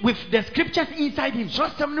burning with the scriptures inside him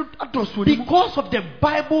because of the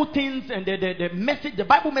Bible things and the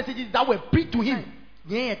Bible messages that were preached to him.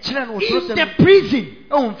 In the prison,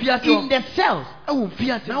 in the cells,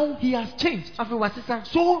 now he has changed.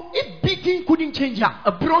 So if beating couldn't change him,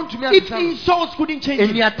 if insults couldn't change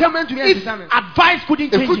him, if advice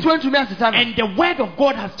couldn't change him, and the word of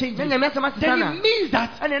God has changed him, then it means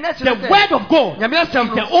that the word of God is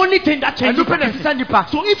the only thing that changes him.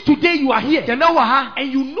 So if today you are here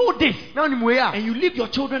and you know this, and you leave your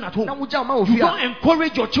children at home, you don't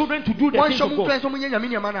encourage your children to do the things of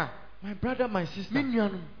God. My brother, my sister,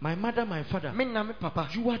 my mother, my father,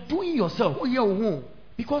 you are doing yourself.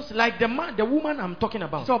 Because like the woman I'm talking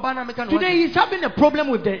about, today he's having a problem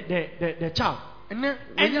with the child. And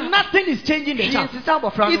nothing is changing the child.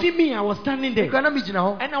 Even me, I was standing there.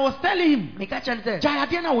 And I was telling him,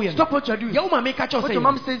 stop what you're doing. What your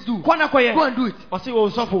mom says do. Go and do it. He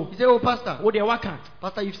said, oh, Pastor.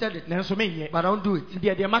 Pastor, you've said it. But I don't do it.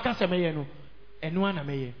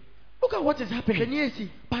 Look at what is happening.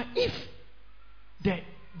 But if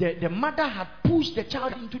the mother had pushed the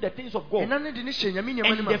child into the things of God, and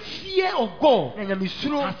the fear of God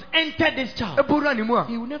has entered this child,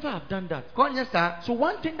 he would never have done that. So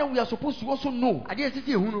one thing that we are supposed to also know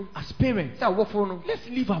as parents, let's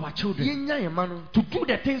leave our children to do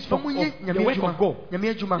the things from the word of God.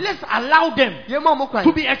 Let's allow them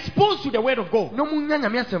to be exposed to the word of God,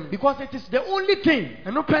 because it is the only thing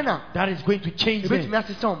that is going to change them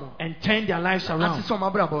and turn their lives around.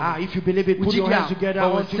 If you believe it, put your hands together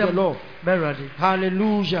unto the Lord.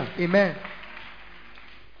 Hallelujah. Amen.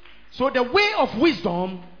 So the way of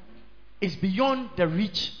wisdom is beyond the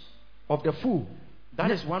reach of the fool.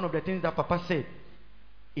 That is one of the things that Papa said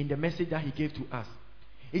in the message that he gave to us.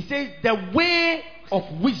 He says the way of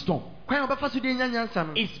wisdom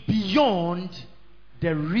is beyond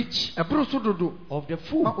the reach of the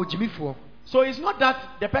fool. So it's not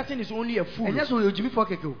that the person is only a fool.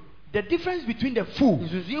 The difference between the fool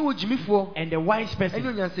and the wise person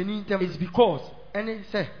is because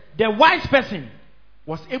the wise person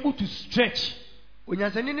was able to stretch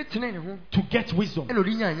to get wisdom.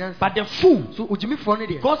 But the fool,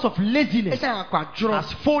 because of laziness,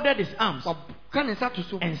 has folded his arms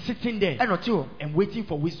and sitting there and waiting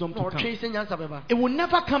for wisdom to come. It will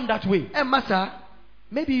never come that way.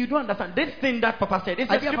 Maybe you don't understand. This thing that Papa said, it's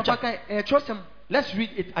a scripture. Let's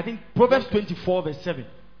read it. I think Proverbs 24 verse 7.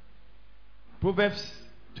 Proverbs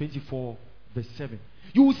 24 verse 7.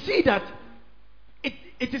 You will see that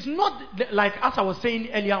it is not like as I was saying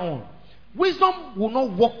earlier on. Wisdom will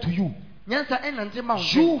not walk to you.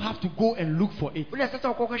 You have to go and look for it.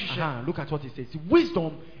 Look at what it says.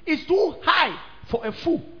 Wisdom is too high for a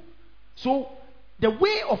fool. So the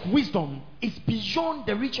way of wisdom is beyond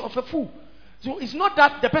the reach of a fool. So it's not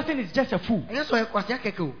that the person is just a fool,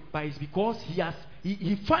 but it's because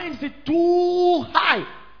he finds it too high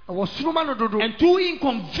and too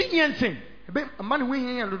inconveniencing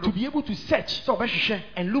to be able to search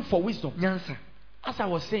and look for wisdom. As I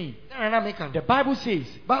was saying, the Bible says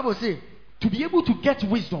to be able to get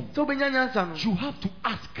wisdom, you have to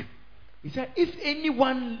ask. He said, if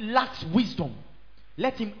anyone lacks wisdom,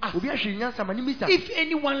 let him ask. If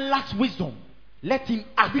anyone lacks wisdom, let him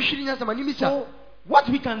ask. So what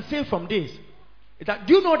we can say from this is that,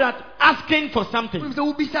 do you know that asking for something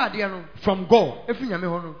from God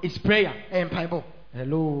is prayer?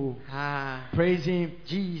 Hello. Praise him.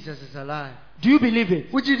 Jesus is alive. Do you believe it?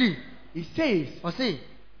 He says,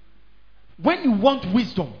 when you want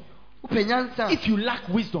wisdom, if you lack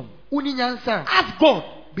wisdom, ask God.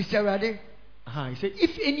 He said,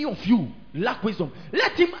 if any of you lack wisdom,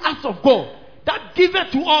 let him ask of God, that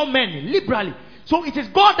giveth to all men liberally. So it is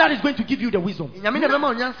God that is going to give you the wisdom.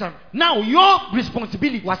 Now your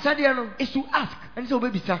responsibility is to ask.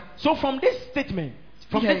 So from this statement,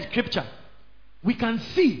 from this scripture, we can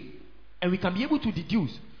see and we can be able to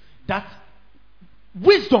deduce that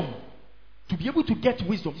wisdom, to be able to get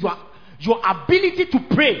wisdom, Your ability to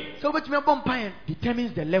pray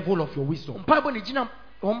determines the level of your wisdom.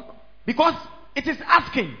 Because it is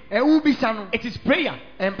asking, it is prayer,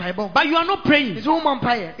 but you are not praying.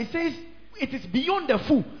 It says it is beyond the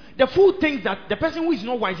fool. The fool thinks that the person who is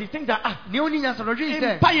not wise, he thinks that too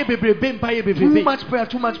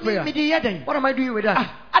much prayer. What am I doing with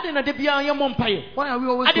that? Why are we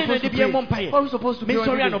always supposed to pray? What are we supposed to pray?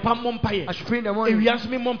 I should pray in the morning and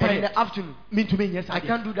in the afternoon. I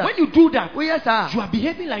can't do that. When you do that, you are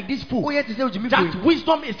behaving like this fool. That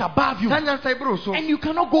wisdom is above you, and you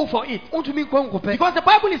cannot go for it. Because the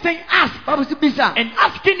Bible is saying ask, and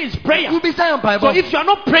asking is prayer. So if you are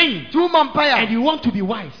not praying and you want to be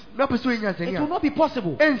wise, it will not be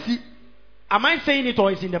possible. Am I saying it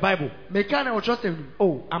or is in the Bible?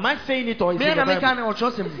 Oh, am I saying it or is in the Bible?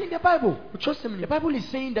 It's in the Bible. The Bible is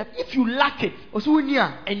saying that if you lack it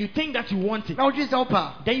and you think that you want it,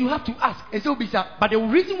 then you have to ask. But the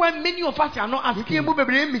reason why many of us are not asking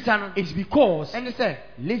is because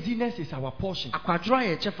laziness is our portion.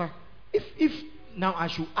 If now I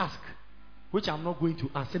should ask, which I'm not going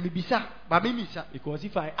to ask, because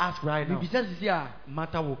if I ask right now,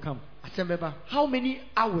 matter will come. How many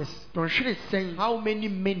hours, how many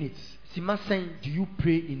minutes do you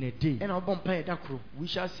pray in a day? We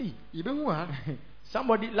shall see.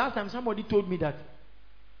 Last time somebody told me that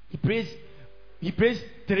he prays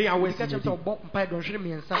 3 hours in a day.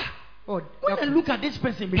 When I look at this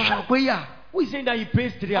person, who is saying that he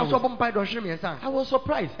prays 3 hours, I was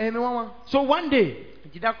surprised. So one day,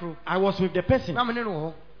 I was with the person,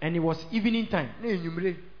 and it was evening time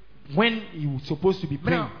when he was supposed to be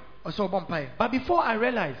praying. But before I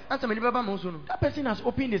realized, that person has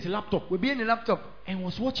opened his laptop and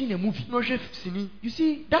was watching a movie. You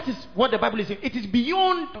see, that is what the Bible is saying. It is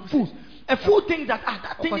beyond fools. A fool thinks that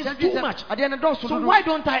that thing is too much. So why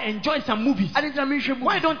don't I enjoy some movies?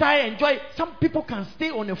 Why don't I enjoy? Some people can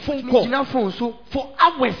stay on a phone call for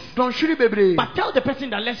hours. But tell the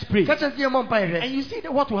person that let's pray, and you see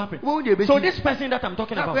that what will happen. So this person that I'm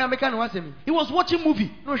talking about, he was watching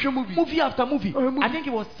movie after movie. I think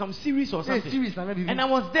it was some series or something. And I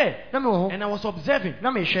was there and I was observing.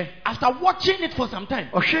 After watching it for some time,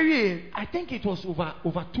 I think it was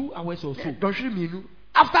over 2 hours or so.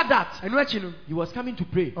 After that, he was coming to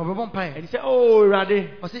pray, and he said, "Oh, Rade,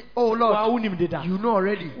 oh Lord, you know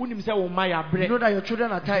already. You know that your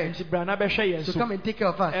children are tired. So come and take care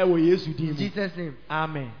of us. In Jesus' name,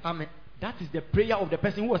 Amen." Amen. That is the prayer of the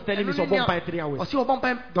person who was telling me 3 hours. You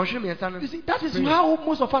see, that is how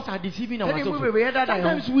most of us are deceiving ourselves.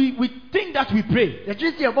 Sometimes we think that we pray,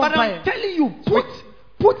 but I'm telling you,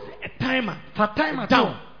 put a timer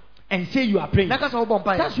down and say you are praying.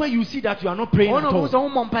 That's where you see that you are not praying at all.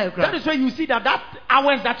 That is where you see that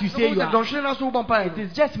hours that you say you are, it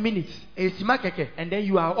is just minutes. And then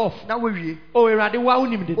you are off. Oh Lord, you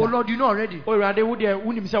know already. Oh Lord,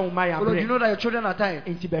 you know that your children are tired.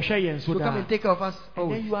 So come and take care of us. And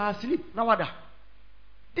then you are asleep.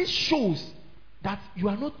 This shows that you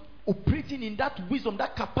are not operating in that wisdom,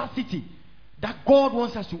 that capacity that God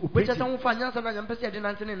wants us to operate in,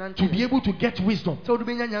 to be able to get wisdom. So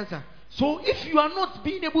if you are not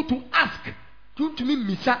being able to ask,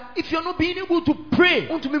 if you are not being able to pray,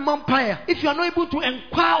 if you are not able to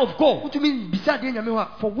inquire of God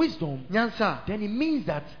for wisdom, then it means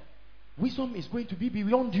that wisdom is going to be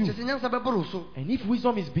beyond you. And if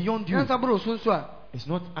wisdom is beyond you, it's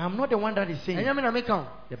not. I'm not the one that is saying.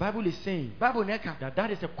 The Bible is saying that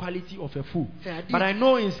is a quality of a fool. But I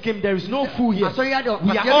know in scheme there is no fool here. We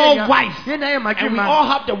are all wise, and we all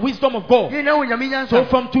have the wisdom of God. So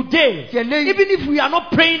from today, even if we are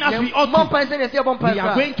not praying as we ought to, we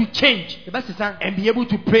are going to change and be able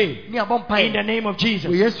to pray in the name of Jesus.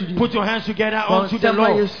 Put your hands together unto the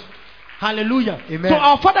Lord. Hallelujah. Amen. So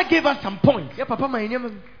our Father gave us some points.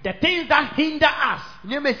 The things that hinder us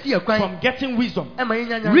from getting wisdom.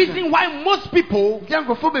 Reason why most people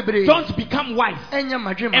don't become wise. And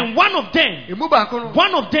one of them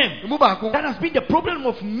that has been the problem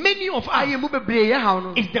of many of us is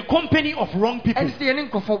the company of wrong people.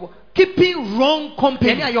 Keeping wrong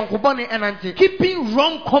company. Keeping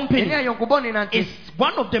wrong company is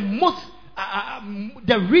one of the most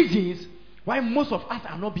the reasons why most of us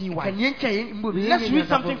are not being wise. Let's read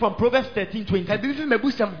something from Proverbs 13:20.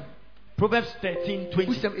 Proverbs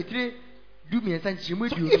 13:20. So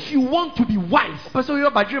if you want to be wise,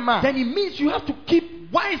 then it means you have to keep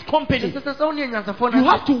wise company. You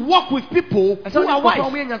have to walk with people who are wise.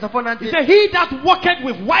 He said, "He that walketh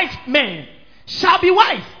with wise men shall be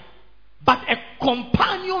wise, but a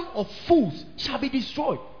companion of fools shall be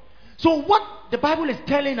destroyed." So what the Bible is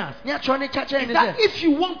telling us is that if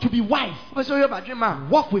you want to be wise,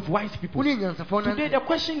 walk with wise people. Today the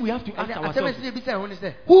question we have to ask ourselves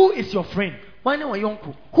is, who is your friend?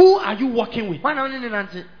 Who are you working with?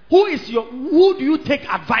 Who do you take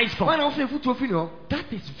advice from? That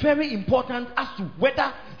is very important as to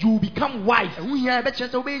whether you become wise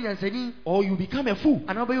or you become a fool.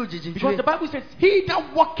 Because the Bible says, he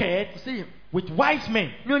that walketh with wise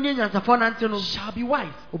men shall be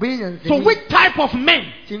wise. So which type of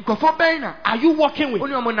men are you working with?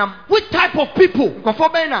 Which type of people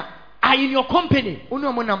are in your company?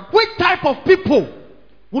 Which type of people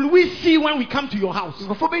will we see when we come to your house?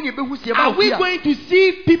 Are we going to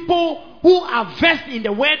see people who are versed in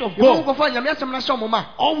the word of God?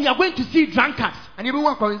 Or we are going to see drunkards?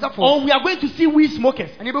 Or we are going to see weed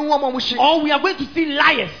smokers? Or we are going to see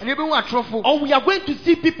liars? Or we are going to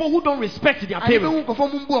see people who don't respect their parents?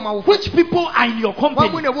 Which people are in your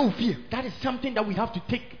company? That is something that we have to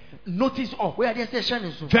take notice of.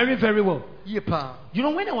 Very, very well. You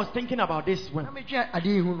know, when I was thinking about this, when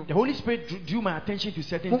the Holy Spirit drew my attention to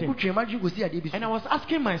certain things, and I was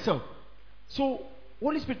asking myself, so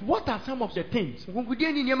Holy Spirit, what are some of the things which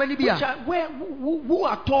are, who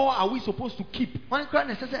at all are we supposed to keep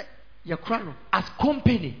as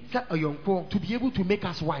company to be able to make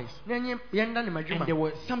us wise? And there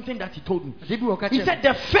was something that he told me. He said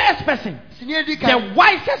the first person, the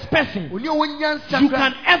wisest person you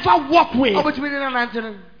can ever walk with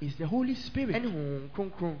is the Holy Spirit.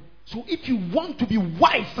 So if you want to be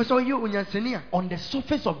wise on the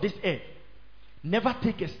surface of this earth, never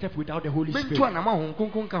take a step without the Holy Spirit.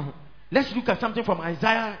 Let's look at something from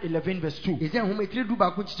Isaiah 11 verse 2.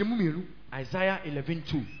 Isaiah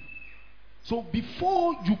 11:2. So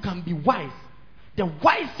before you can be wise, the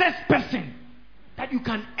wisest person that you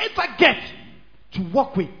can ever get to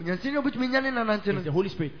walk with is the Holy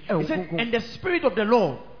Spirit. He said, and the Spirit of the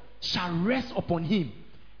Lord shall rest upon him.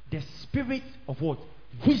 The Spirit of what?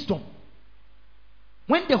 Wisdom.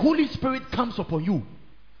 When the Holy Spirit comes upon you,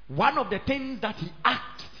 one of the things that he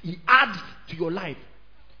adds to your life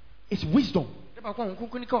is wisdom. One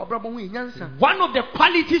of the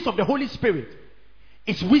qualities of the Holy Spirit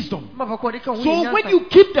is wisdom. So when you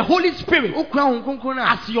keep the Holy Spirit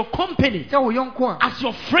as your company, as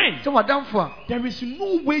your friend, there is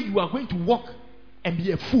no way you are going to walk and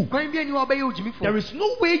be a fool. There is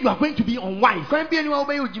no way you are going to be unwise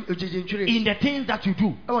in the things that you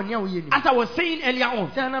do. As I was saying earlier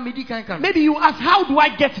on, maybe you ask, how do I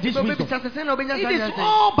get this wisdom? It is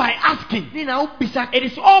all by asking. It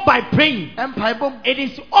is all by praying. It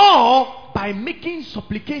is all by making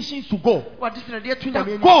supplications to God.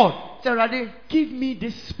 That God, give me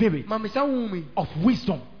this spirit of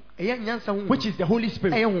wisdom, which is the Holy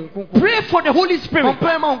Spirit. Pray for the Holy Spirit.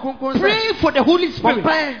 Pray for the Holy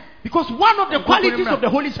Spirit. Because one of the qualities of the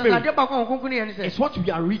Holy Spirit is what we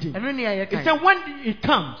are reading. It said, when it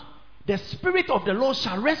comes, the Spirit of the Lord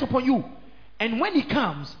shall rest upon you. And when he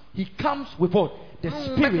comes with what? The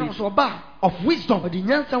Spirit of wisdom.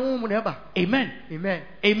 Amen. Amen.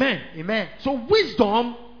 Amen. Amen. So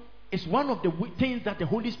wisdom is one of the things that the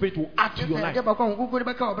Holy Spirit will add to your life.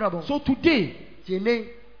 So today,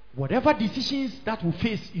 whatever decisions that you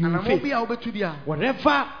face,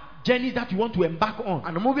 whatever journeys that you want to embark on,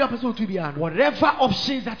 whatever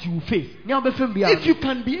options that you face, if you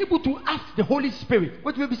can be able to ask the Holy Spirit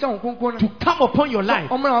to come upon your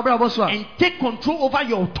life and take control over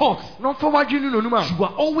your thoughts, you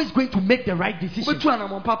are always going to make the right decision,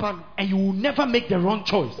 and you will never make the wrong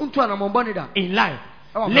choice in life.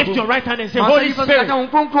 Lift your right hand and say, Holy Spirit.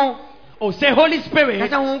 Oh, say, Holy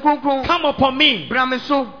Spirit, come upon me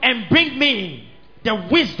and bring me the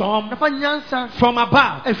wisdom from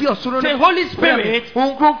above. Say, Holy Spirit,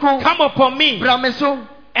 come upon me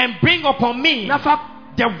and bring upon me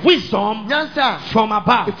the wisdom from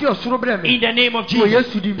above. In the name of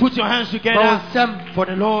Jesus, put your hands together for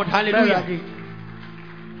the Lord. Hallelujah.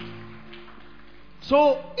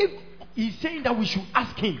 So, if he's saying that we should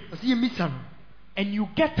ask him, and you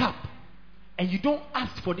get up, and you don't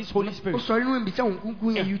ask for this Holy Spirit,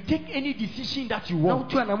 and you take any decision that you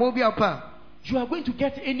want, you are going to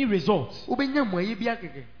get any results. So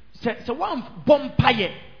one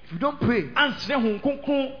bonfire, if you don't pray and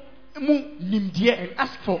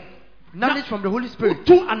ask for knowledge from the Holy Spirit,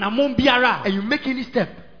 and you make any step,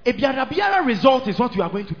 a result is what you are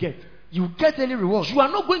going to get. You get any reward. You are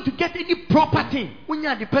not going to get any proper thing,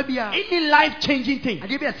 any life-changing thing.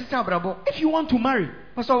 If you want to marry,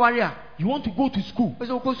 You want to go to school.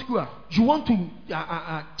 You want to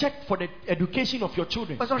check for the education of your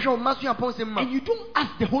children. And you don't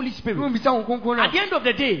ask the Holy Spirit. At the end of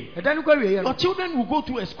the day, your children will go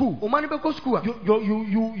to a school.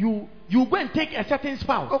 You go and take a certain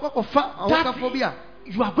spouse. That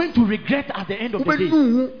you are going to regret at the end of the day.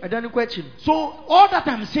 So all that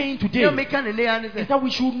I'm saying today is that we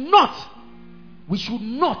should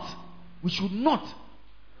not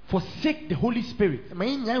forsake the Holy Spirit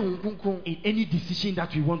in any decision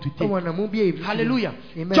that we want to take. Hallelujah.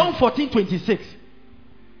 Amen. John 14:26.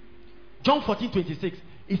 John 14:26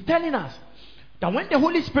 is telling us that when the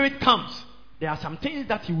Holy Spirit comes, there are some things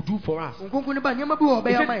that He will do for us. He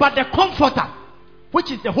said, but the Comforter,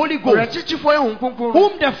 which is the Holy Ghost,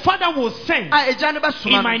 whom the Father will send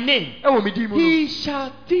in my name, He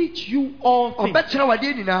shall teach you all things.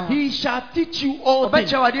 He shall teach you all things.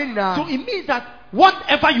 So it means that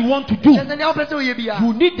whatever you want to do,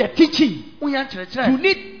 you need the teaching. You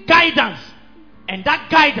need guidance. And that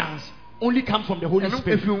guidance only comes from the Holy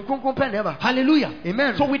Spirit. Hallelujah.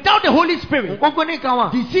 Amen. So without the Holy Spirit,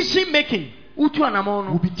 decision making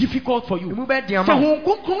will be difficult for you. Without the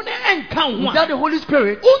Holy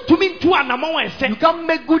Spirit, you can't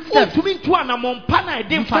make good steps. You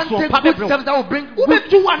can't take good steps that will bring good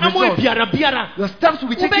results. Your steps will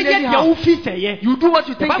be taken anyhow. You do what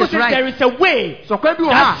you think is right. There is a way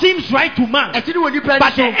that seems right to man, but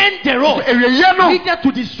the end thereof leadeth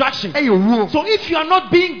to destruction. So if you are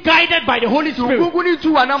not being guided by the Holy Spirit, you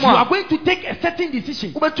are going to take a certain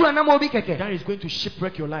decision that is going to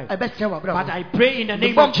shipwreck your life. But I pray in the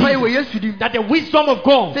name of Jesus that the wisdom of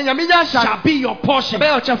God shall be your portion.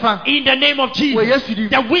 In the name of Jesus,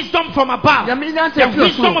 the wisdom from above, the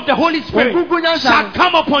wisdom of the Holy Spirit shall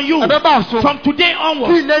come upon you from today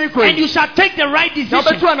onwards, and you shall take the right decision.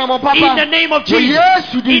 In the name of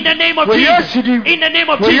Jesus. In the name of Jesus. In the name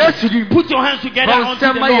of Jesus. Put your hands together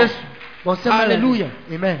unto the Lord. Hallelujah.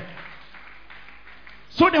 Amen.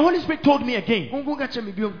 So the Holy Spirit told me again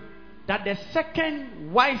that the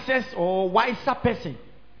second wisest or wiser person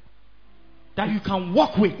that you can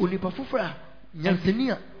walk with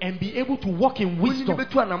and be able to walk in wisdom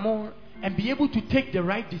and be able to take the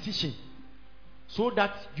right decision so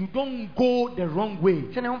that you don't go the wrong way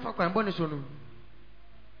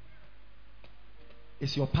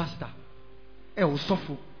is your pastor.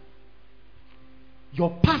 Your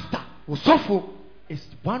pastor is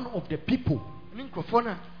one of the people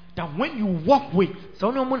that when you walk with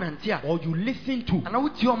or you listen to,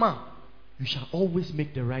 you shall always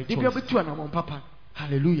make the right choice.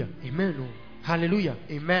 Hallelujah. Amen. Hallelujah.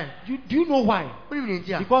 Amen. Do you know why?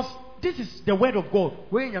 Because this is the word of God.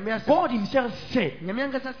 God Himself said,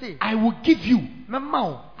 I will give you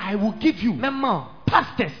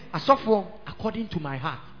pastors according to my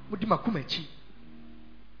heart.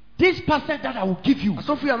 These pastors that I will give you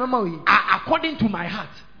are according to my heart.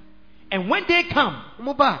 And when they come,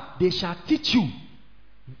 they shall teach you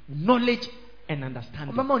knowledge and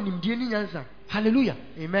understanding. Hallelujah.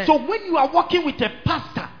 Amen. So when you are walking with a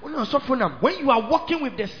pastor, when you are walking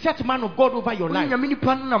with the set man of God over your life,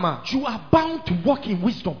 you are bound to walk in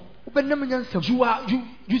wisdom.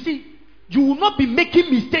 You see, you will not be making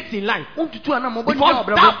mistakes in life. Because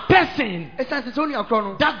that person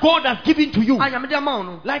that God has given to you,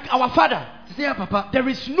 like our Father, there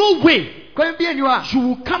is no way you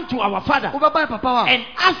will come to our Father and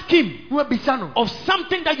ask Him of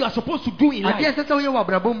something that you are supposed to do in life,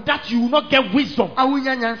 that you will not get wisdom,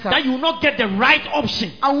 that you will not get the right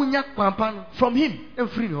option from Him.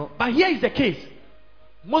 But here is the case.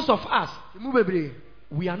 Most of us,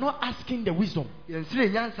 we are not asking the wisdom.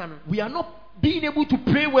 We are not being able to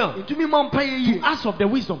pray well to ask of the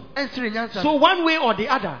wisdom. So one way or the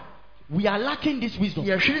other, we are lacking this wisdom.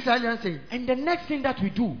 And the next thing that we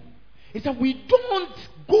do is that we don't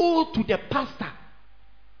go to the pastor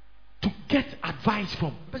to get advice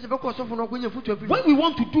from. When we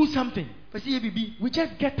want to do something, we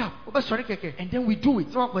just get up and then we do it.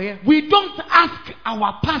 We don't ask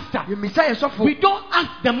our pastor. We don't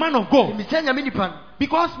ask the man of God.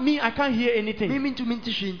 Because me, I can't hear anything.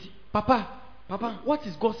 Papa, what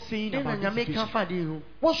is God saying about this situation?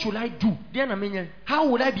 What should I do? How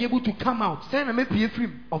will I be able to come out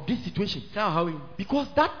of this situation? Because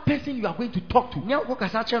that person you are going to talk to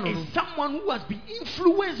is someone who has been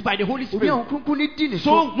influenced by the Holy Spirit.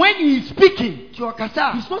 So when he is speaking,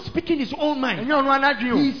 he's not speaking his own mind.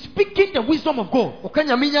 He is speaking the wisdom of God.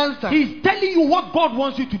 He is telling you what God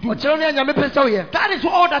wants you to do. That is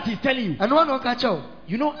all that he's telling you.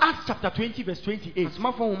 You know, Acts chapter 20 verse 28,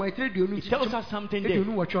 it tells us something there.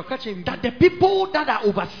 That the people that are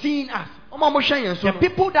overseeing us, The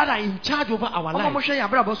people that are in charge over our lives,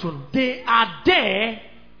 they are there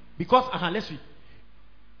because, let's read.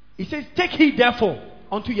 It says, take heed therefore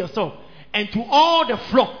unto yourself and to all the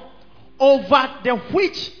flock over the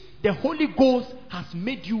which the Holy Ghost has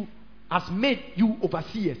made you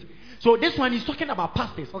overseers. So this one is talking about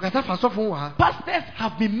pastors. Pastors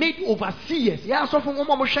have been made overseers,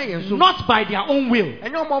 not by their own will,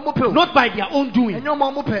 not by their own doing,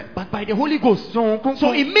 but by the Holy Ghost.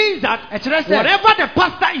 So it means that whatever the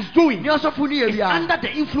pastor is doing is under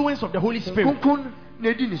the influence of the Holy Spirit.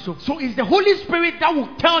 So it's the Holy Spirit that will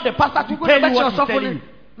tell the pastor to tell you what he's telling you.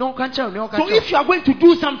 So if you are going to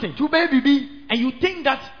do something and you think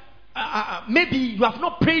that maybe you have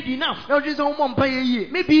not prayed enough,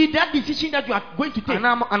 maybe that decision that you are going to take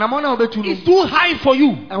is too high for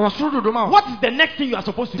you, what is the next thing you are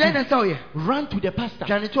supposed to do? Run to the pastor,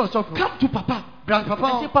 come to Papa, and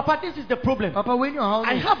say, Papa, this is the problem.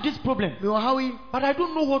 I have this problem, but I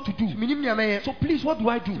don't know what to do. So please, what do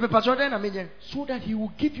I do? So that he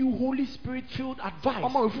will give you Holy Spirit filled advice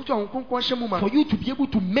for you to be able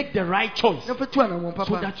to make the right choice, so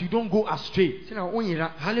that you don't go astray.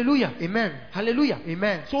 Hallelujah. Amen. Hallelujah.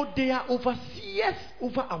 Amen. So they are overseers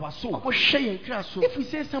over our soul. If we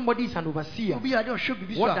say somebody is an overseer,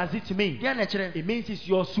 what does it mean? It means it's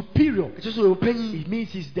your superior. It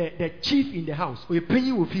means it's the chief in the house.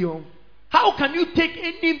 How can you take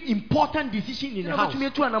any important decision in the house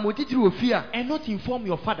and not inform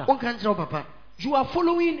your father? You are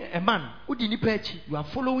following a man. You are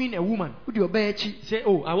following a woman. Say,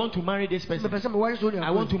 oh, I want to marry this person. I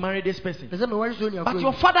want to marry this person. But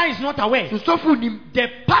your father is not aware. The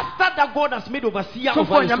pastor that God has made overseer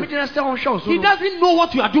over you, he doesn't know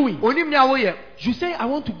what you are doing. You say, I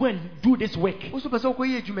want to go and do this work. I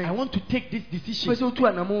want to take this decision.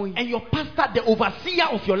 And your pastor, the overseer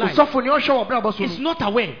of your life, is not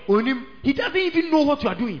aware. He doesn't even know what you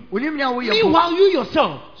are doing. Meanwhile, you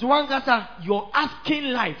yourself, your asking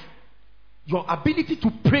life, your ability to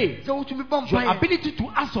pray, your ability to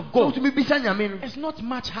ask of God is not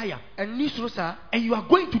much higher. And you are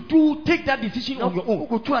going to take that decision on your own.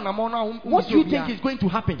 What do you think is going to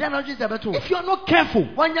happen? If you are not careful,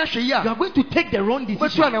 you are going to take the wrong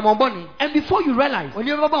decision. And before you realize,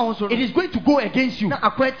 it is going to go against you.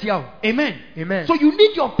 Amen. Amen. So you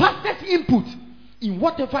need your pastor's input in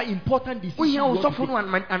whatever important decision you want to take.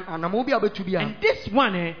 And this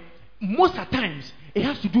one, most of the times, it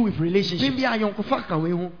has to do with relationships.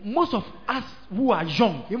 Most of us who are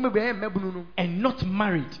young and not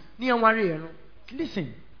married,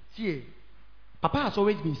 listen, Papa has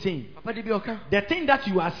always been saying, the thing that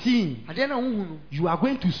you are seeing, you are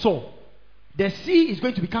going to sow. The sea is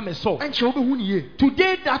going to become a soul.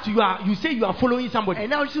 Today that you say you are following somebody,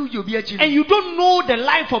 and you don't know the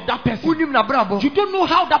life of that person. You don't know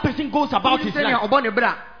how that person goes about his life.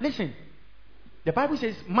 Listen. The Bible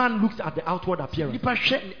says man looks at the outward appearance.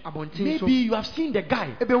 Maybe you have seen the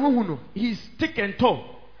guy. He's thick and tall.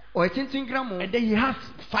 And then he has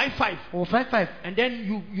 5'5". And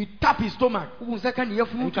then you tap his stomach. You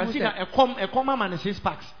can see that a common man is 6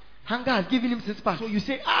 packs. Hunger has given him 6 packs. So you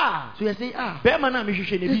say, So you're saying, this is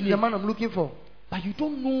the man I'm looking for. But you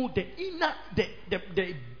don't know the inner,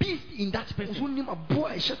 the beast in that person.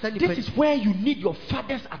 This is where you need your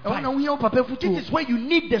father's advice. This is where you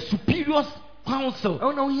need the superior's counsel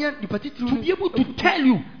to be able to tell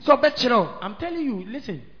you. I'm telling you,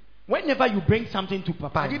 listen. Whenever you bring something to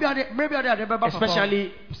Papa,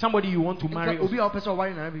 especially somebody you want to marry,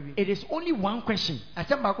 it is only one question. Do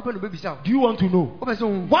you want to know?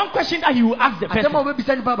 One question that he will ask the person,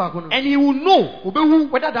 and he will know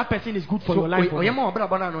whether that person is good for your life or not.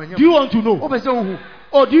 Do you want to know?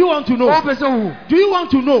 Oh, do you want to know? Do you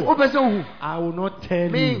want to know? I will not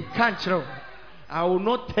tell you. I will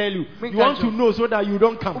not tell you. You want to know so that you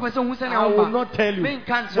don't come. I will not tell you.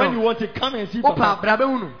 When you want to come and see Papa,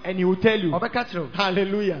 and he will tell you.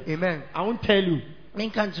 Hallelujah. Amen. I won't tell you.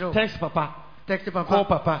 Text Papa. Call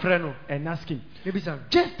Papa. And ask him.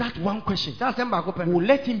 Just that one question will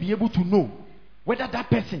let him be able to know whether that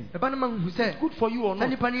person is good for you or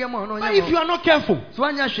not. But if you are not careful,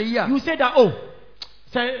 you say that,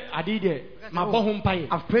 say I did it.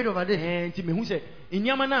 I've prayed over this. And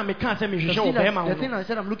the thing I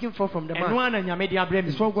said I'm looking for from the man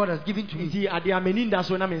is what God has given to me. And I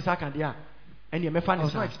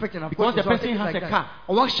was not expecting, because the person has a car,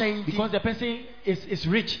 because the person is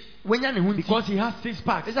rich, because he has 6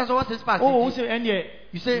 packs. And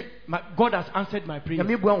you say God has answered my prayer, and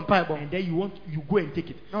then you go and take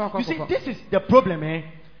it. You see, this is the problem,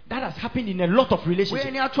 that has happened in a lot of relationships,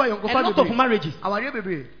 a lot of marriages.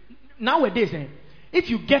 Nowadays, if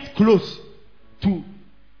you get close to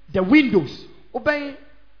the windows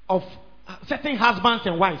of certain husbands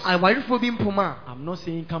and wives. I'm not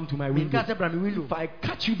saying come to my window. If I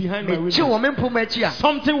catch you behind my window,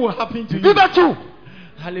 something will happen to you.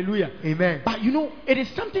 Hallelujah. Amen. But you know, it is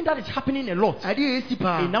something that is happening a lot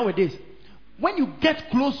nowadays. When you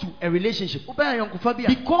get close to a relationship,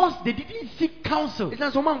 because they didn't seek counsel,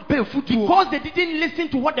 because they didn't listen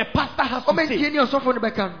to what the pastor has to say,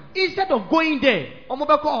 instead of going there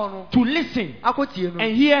to listen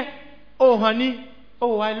and hear, oh honey,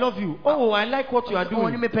 oh I love you, oh I like what you are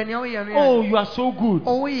doing, oh you are so good,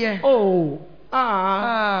 oh you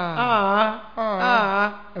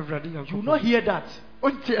will not hear that.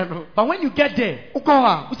 But when you get there, you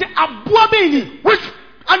say, which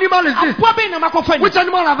animal is this? Which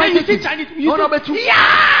animal have I taken?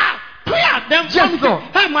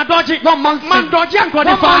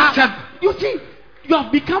 You see, you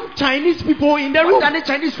have become Chinese people in the room.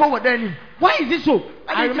 Chinese forward then. Why is this so?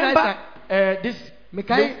 I remember this.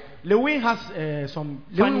 Lewin has some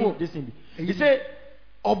funny this thing. He said,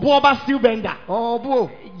 Obuoba still bender.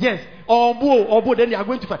 Yes. Obo. Then they are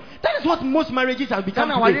going to fight. That is what most marriages have become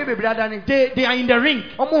today. They are in the ring.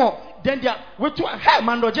 Then they are wait to That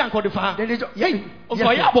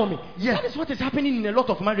is what is happening in a lot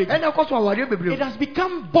of marriages. It has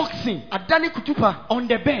become boxing on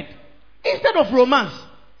the bed instead of romance.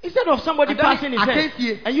 Instead of somebody passing his head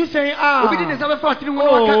and you saying,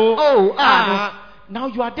 now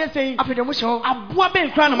you are there saying, animal have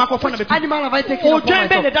I taken upon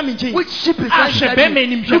myself? Which sheep is like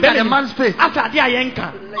look at the man's face.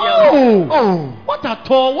 What are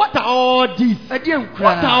all these?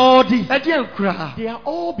 They are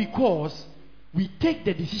all because we take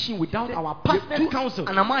the decision without our pastor's counsel.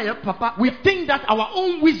 We think that our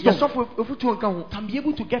own wisdom can be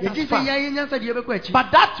able to get us far.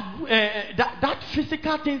 But that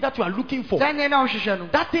physical thing that you are looking for,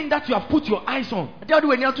 that thing that you have put your eyes on,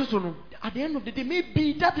 at the end of the day,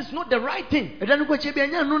 maybe that is not the right thing. And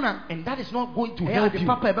that is not going to help you.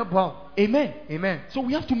 Amen. Amen. So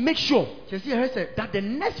we have to make sure that the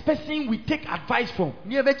next person we take advice from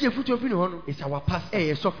is our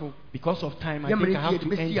pastor. Because of time, I think I have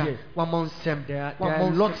to end here. There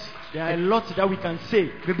are lots that we can say,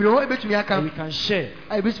 that we can share.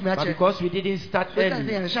 But because we didn't start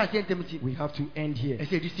early, we have to end here.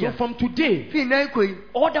 So from today,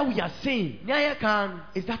 all that we are saying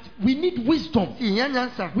is that we need wisdom.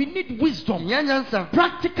 We need wisdom,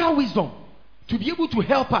 practical wisdom, to be able to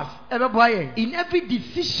help us in every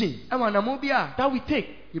decision that we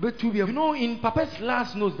take. You know, in Papa's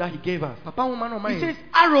last notes that he gave us, he says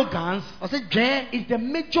arrogance is the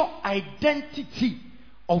major identity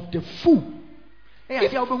of the fool.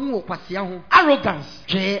 Arrogance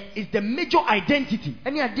is the major identity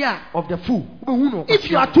of the fool. If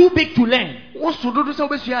you are too big to learn, you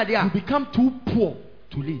become too poor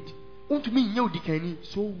to lead.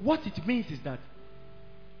 So what it means is that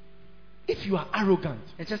if you are arrogant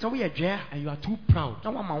and you are too proud,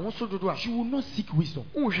 you will not seek wisdom.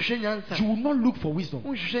 You will not look for wisdom.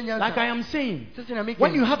 Like I am saying,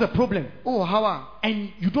 when you have a problem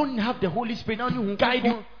and you don't have the Holy Spirit to guide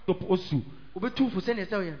you to,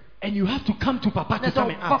 and you have to come to Papa to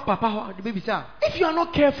come and ask. If you are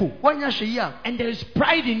not careful and there is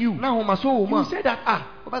pride in you, you say that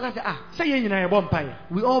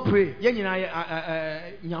we all pray.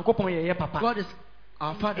 God is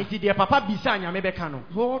our Father.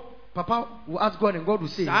 Papa will ask God and God will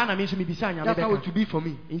say, that's how it will be for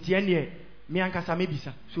me.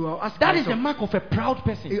 So I'll ask that myself. Is the mark of a proud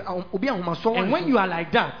person. And when you are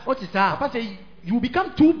like that, Papa says you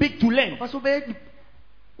become too big to learn.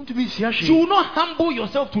 You will not humble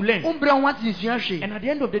yourself to learn. And at the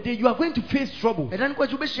end of the day, you are going to face trouble.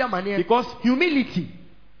 Because humility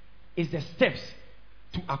is the steps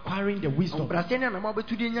to acquiring the wisdom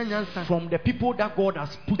from the people that God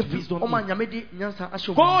has put wisdom in.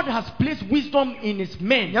 God has placed wisdom in His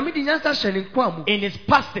men, in His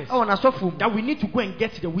pastors, that we need to go and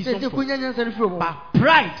get the wisdom from. But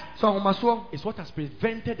pride is what has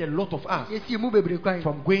prevented a lot of us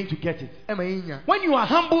from going to get it. When you are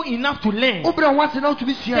humble enough to learn,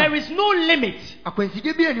 there is no limit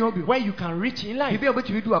where you can reach in life.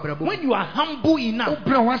 When you are humble enough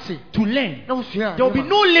to learn, there will be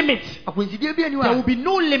no limit. There will be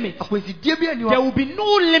no limit. There will be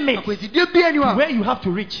no limit to where you have to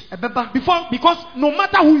reach. Because no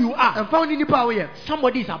matter who you are,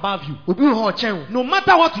 somebody is above you. No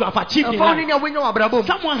matter what you have achieved in life,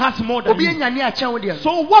 someone has more than you.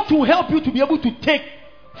 So what will help you to be able to take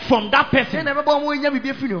from that person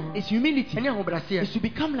is humility. It's to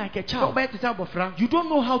become like a child. You don't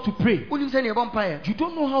know how to pray. You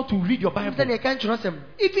don't know how to read your Bible. Even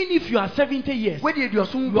if you are 70 years,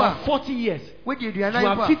 you are 40 years, you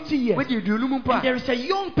are 50 years, and there is a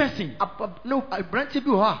young person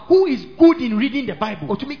who is good in reading the Bible,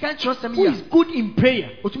 who is good in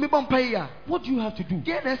prayer. What do you have to do?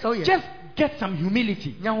 Just get some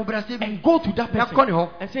humility and go to that person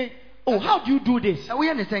and say, oh, how do you do this?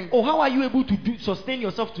 Oh, how are you able to sustain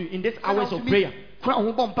yourself in these hours of prayer?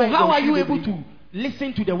 Oh, how are you able to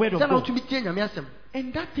listen to the word of God?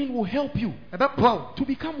 And that thing will help you to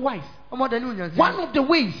become wise. One of the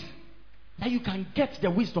ways that you can get the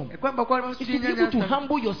wisdom is to be able to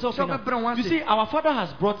humble yourself enough. You see, our father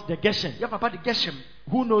has brought the Geshem.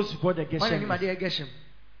 Who knows what the Geshem is?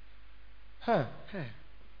 Huh.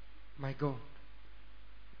 My God.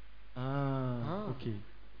 Okay.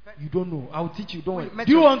 You don't know. I'll teach you. Don't worry.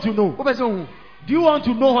 Do you want to know? Do you want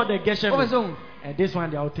to know what the Geshem is? And this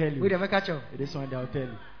one I'll tell you. This one I'll tell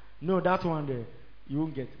you. No, that one there you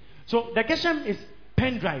won't get. So the Geshem is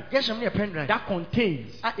pen drive that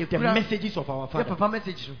contains the messages of our Father.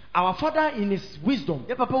 Our Father in His wisdom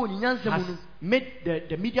has made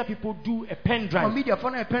the media people do a pen drive.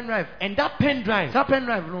 And that pen drive,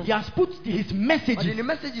 He has put His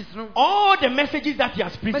messages, all the messages that He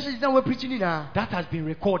has preached, that has been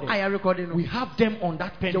recorded. We have them on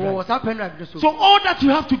that pen drive. So all that you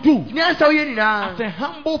have to do as a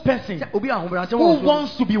humble person who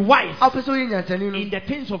wants to be wise in the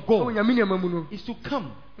things of God is to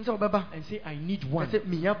come and say, I need one.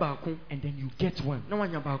 And then you get one.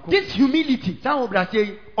 This humility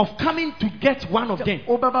of coming to get one of them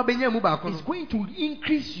is going to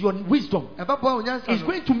increase your wisdom. It's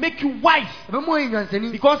going to make you wise.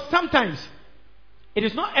 Because sometimes it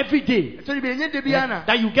is not every day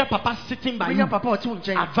that you get Papa sitting by you,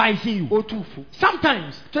 advising you.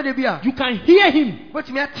 Sometimes you can hear him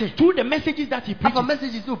through the messages that he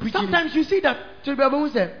preaches. Sometimes you see that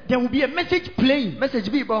there will be a message playing,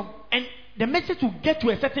 and the message will get to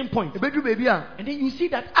a certain point, and then you see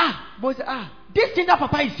that this thing that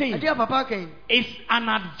Papa is saying is an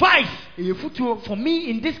advice for me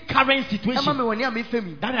in this current situation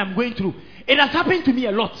that I'm going through. It has happened to me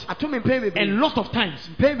a lot. A lot of times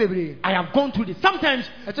I have gone through this. Sometimes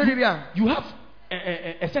you have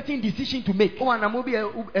a certain decision to make,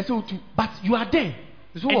 but you are there.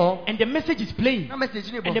 And the message is playing. And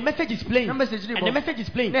the message is playing. And the message is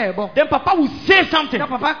playing. Then Papa will say something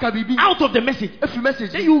out of the message.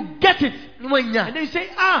 Then you get it. And then you say,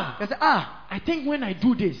 I think when I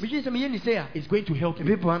do this, it's going to help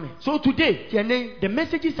me. So today, the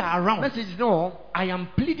messages are around. I am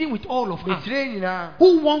pleading with all of us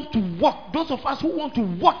who want to walk, those of us who want to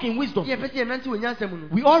walk in wisdom.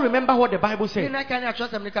 We all remember what the Bible said.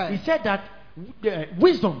 He said that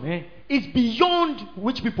wisdom is beyond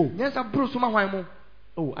which people?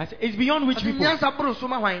 Oh, I said it's beyond which people?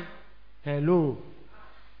 Hello,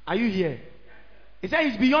 are you here? He said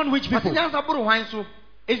it's beyond which people?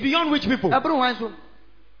 It's beyond which people? I want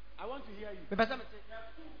to hear you.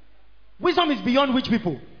 Wisdom is beyond which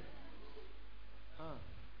people?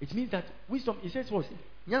 It means that wisdom, it says what?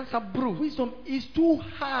 Wisdom is too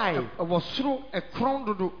high.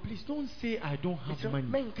 Please don't say I don't have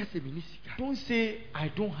money. Don't say I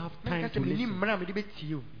don't have time to listen.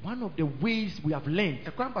 One of the ways we have learned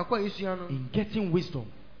in getting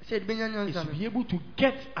wisdom is to be able to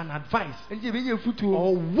get an advice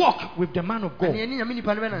or walk with the man of God.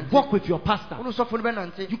 Walk with your pastor.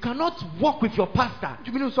 You cannot walk with your pastor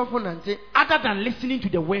other than listening to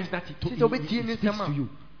the words that he speaks to you.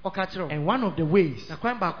 And one of the ways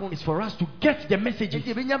is for us to get the messages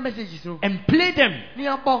and play them.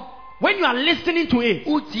 When you are listening to it,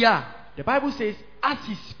 the Bible says, as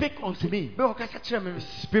he spake unto me, the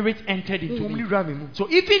Spirit entered into me. So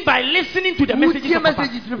even by listening to the messages of Papa,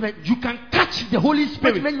 you can catch the Holy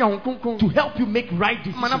Spirit to help you make right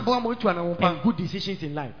decisions and good decisions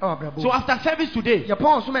in life. So after service today,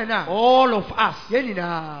 all of us,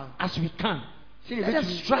 as we can, let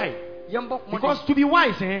us try. Because to be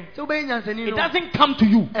wise, it doesn't come to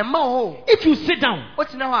you. If you sit down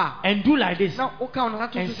and do like this and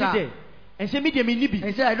sit there and say,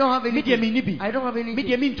 and say, I don't have anything. I don't have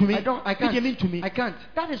anything. I can't.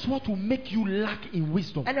 That is what will make you lack in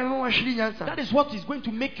wisdom. That is what is going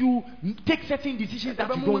to make you take certain decisions that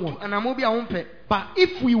you don't want. But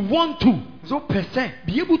if we want to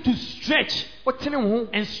be able to stretch,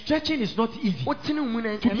 and stretching is not easy.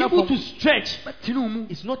 To be able to stretch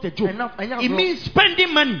is not a joke. It means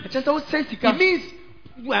spending money. It means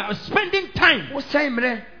spending time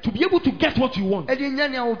to be able to get what you want.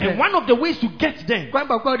 And one of the ways to get them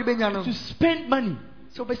is to spend money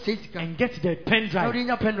and get the pen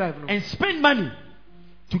drive and spend money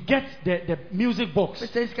to get the music box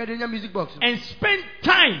and spend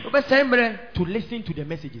time to listen to the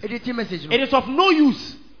messages. It is of no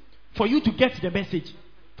use for you to get the message,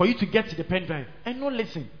 for you to get the pen drive and not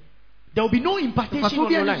listen. There will be no impartation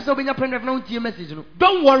on your life.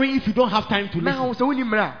 Don't worry if you don't have time to listen.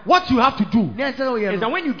 What you have to do is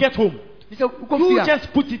that when you get home, you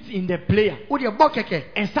just put it in the player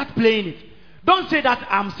and start playing it. Don't say that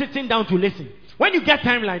I'm sitting down to listen. When you get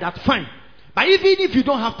time like that, fine. But even if you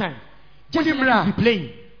don't have time, just let it be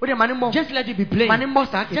playing. Just let it be playing.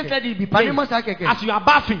 Just let it be playing. As you are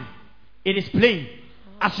bathing, it is playing.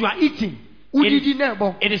 As you are eating,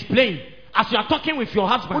 it is playing. As you are talking with your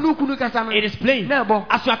husband, it is playing.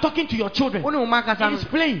 As you are talking to your children, it is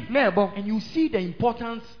playing. And you see the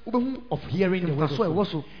importance of hearing the word of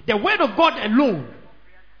God. The word of God alone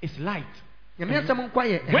is light.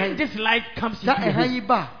 When this light comes into your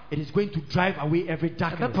home, it is going to drive away every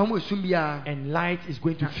darkness. And light is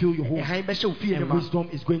going to fill your home. And wisdom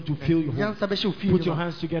is going to fill your home. Put your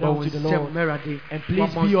hands together unto the Lord. And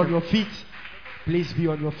please be on your feet. Please be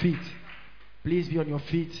on your feet. Please be on your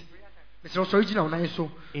feet. In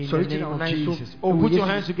the name of Jesus. Oh, put your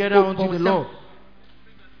hands together unto the Lord.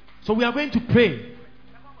 So we are going to pray.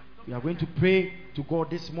 We are going to pray to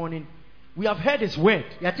God this morning. We have heard His word.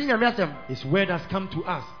 His word has come to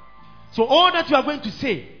us. So all that you are going to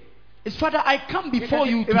say is, Father, I come before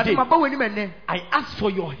you today. I ask for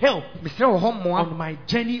your help on my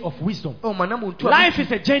journey of wisdom. Life is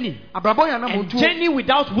a journey. And journey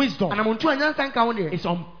without wisdom is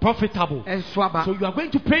unprofitable. So you are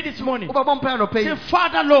going to pray this morning. Say,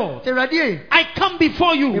 Father, Lord, I come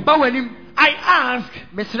before you. I ask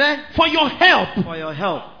for your help. For your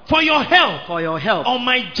help. For your help. For your help. On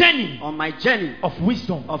my journey. On my journey. Of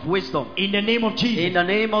wisdom. Of wisdom. In the name of Jesus. In the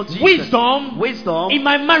name of Jesus. Wisdom. Wisdom. In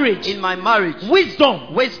my marriage. In my marriage.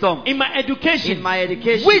 Wisdom. Wisdom. In my education. In my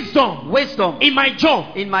education. Wisdom. Wisdom. In my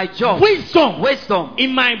job. In my job. Wisdom. Wisdom.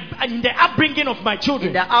 In the upbringing of my children.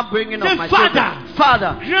 In the upbringing of my Father, children.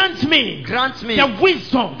 Father, grant me the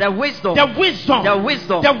wisdom. The wisdom. The wisdom. The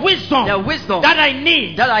wisdom. The wisdom. The wisdom that I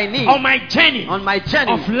need. That I need on my journey. On my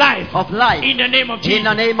journey of life. Of life. In the name of Jesus. In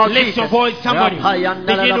the name of Lift Jesus. your voice, somebody. Begin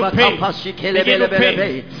to pray. Begin to pray.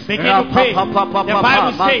 Begin to pray. The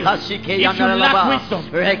Bible says, if you lack wisdom,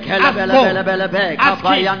 ask God. Ask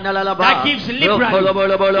Him. That gives liberally,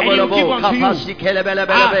 and He will give unto you.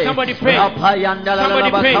 Somebody pray.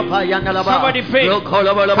 Somebody pray. Somebody pray.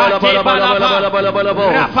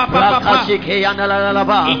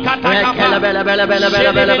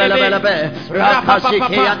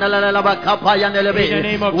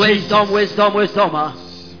 Wisdom, wisdom, wisdom.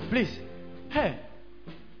 Please, hey,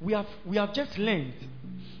 we have just learned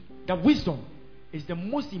that wisdom is the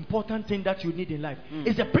most important thing that you need in life.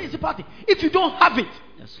 It's the principal thing. If you don't have it,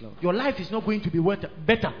 yes, Lord, your life is not going to be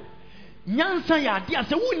better. Nyansa ya dia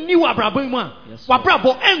se wo ni wa brabo mu a wa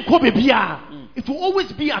brabo enko bebia. It will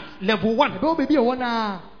always be at level 1.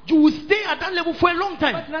 You will stay at that level for a long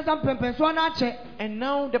time. And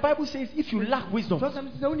now the Bible says, if you lack wisdom,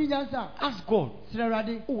 ask God.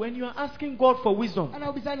 Oh, when you are asking God for wisdom, and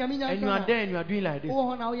you are there and you are doing like this,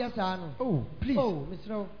 oh, please,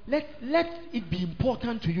 let it be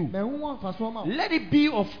important to you. Let it be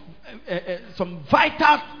of some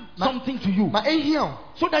vital something to you,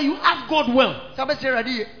 so that you ask God well.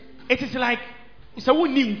 It is like, I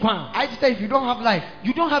say, if you don't have life,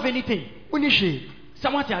 you don't have anything.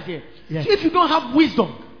 Someone tells you, yes. So if you don't have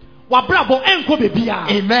wisdom,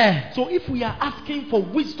 amen. So if we are asking for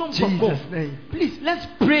wisdom from God, please let's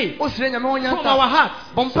pray from our hearts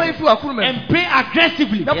and pray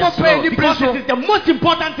aggressively. Yes, because it is the most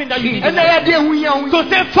important thing that you need. So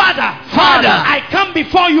say, Father, I come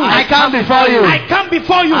before you. I come before you. I come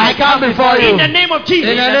before you. I come before you. In the name of Jesus.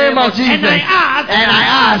 In the name of Jesus. And I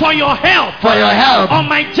ask for your help. For your help on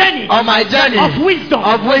my journey. On my journey of wisdom.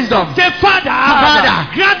 Of wisdom. Say, Father,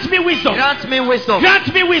 grant me wisdom. Grant me wisdom. Grant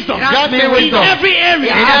me wisdom. Grant me wisdom. In every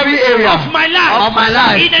area. Of my life. Of my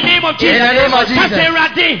life. In the name of Jesus. In the name of Jesus.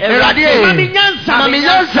 Mami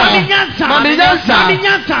nyansa.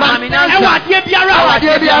 Ewa die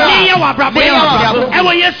biara.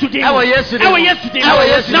 Ewa yesterday.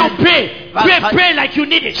 Now pray. Pray like you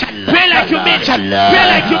need it. Pray like you mean it. Pray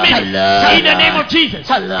like you mean it. In the name of Jesus.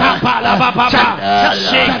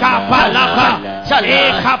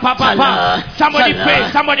 Somebody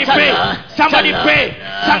pray. Somebody pray. Somebody pray.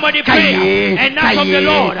 Somebody pray. And ask of the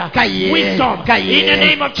Lord wisdom. In the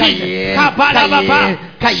name of Jesus.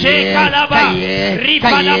 Shekalaba,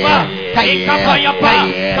 Ripalaba,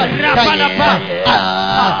 Ekapayapa, Rapalapa.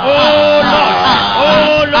 Oh Lord,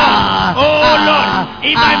 oh Lord, oh Lord,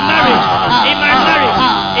 in my marriage, in my marriage,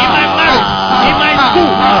 in my marriage, in my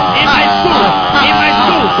school, in my school, in my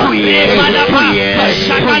school, Ripalapa,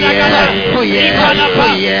 Shakalagala, Ripalapa,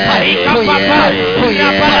 Ekapapa,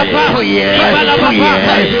 Rapalapa,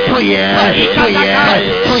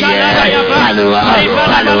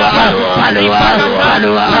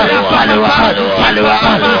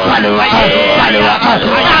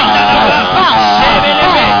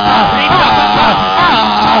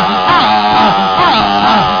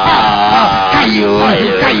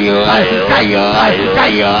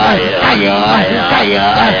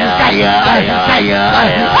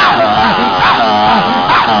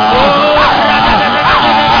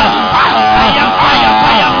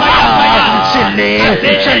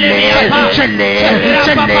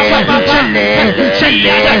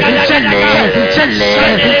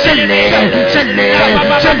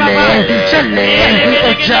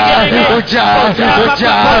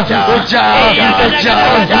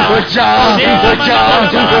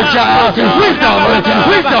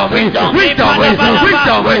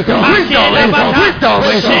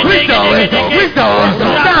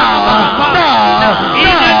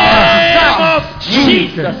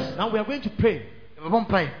 Jesus. Now we are going to pray.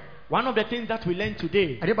 One of the things that we learned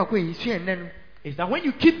today is that when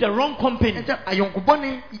you keep the wrong company,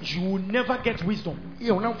 you will never get wisdom.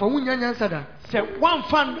 Say one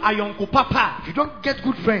fan ayonko papa. If you don't get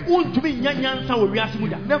good friends, you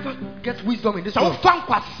never get wisdom in this world.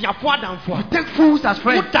 If you You take fools as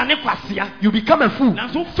friends, you become a fool.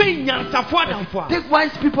 Take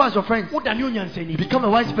wise people as your friends, you become a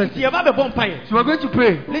wise person. So we're going to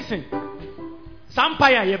pray. Listen.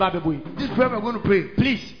 This prayer we're going to pray.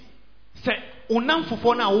 Please. Say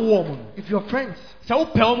if your friends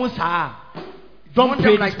don't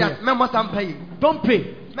pray like that, don't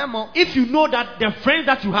pray. If you know that the friends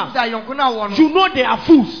that you have, you know they are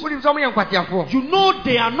fools. You know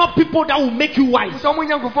they are not people that will make you wise.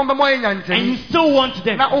 And you still want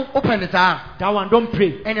them. That one, don't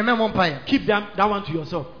pray. Keep that one to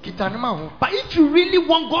yourself. But if you really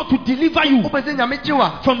want God to deliver you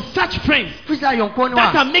from such friends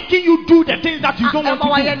that are making you do the things that you don't want to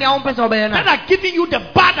do, that are giving you the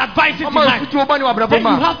bad advices in life, then you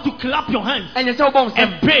have to clap your hands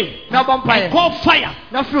and pray and call fire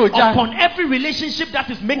upon every relationship that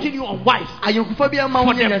is making you unwise. For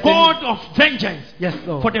the God of vengeance,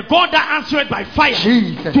 for the God that answered by fire,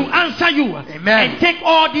 to answer you and take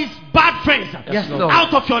all these bad friends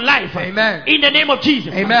out of your life. In the name of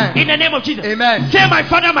Jesus. In the name of Jesus. Say, my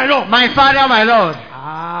Father, my Lord. My Father, my Lord.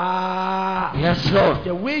 Yes, Lord.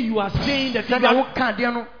 The way you are saying the thing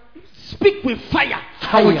that speak with fire.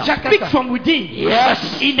 Speak from within.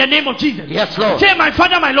 Yes. In the name of Jesus. Yes, Lord. Say, my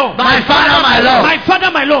Father, my Lord. My Father, my Lord. My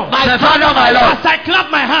Father, my Lord. My Father, my Lord. As I clap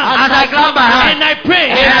my hands. As I clap my hands. And I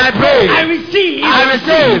pray. And I pray. I receive.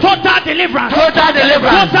 Total deliverance. Total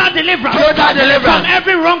deliverance. Total deliverance. Total deliverance. From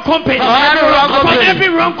every wrong company. From every wrong company. From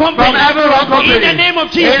every wrong company. From every wrong company. In the name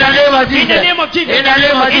of Jesus. In the name of Jesus. In the name of Jesus. In the name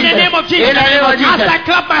of Jesus. In the name of Jesus. In the name of Jesus. As I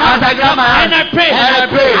clap my hands. As I clap my hands. And I pray. And I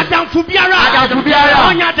pray. Adamfu biara. Adamfu biara.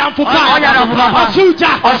 Onya adamfu pa. Onya adamfu pa. Osuja.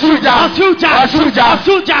 Clap your hands and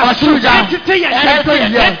pray.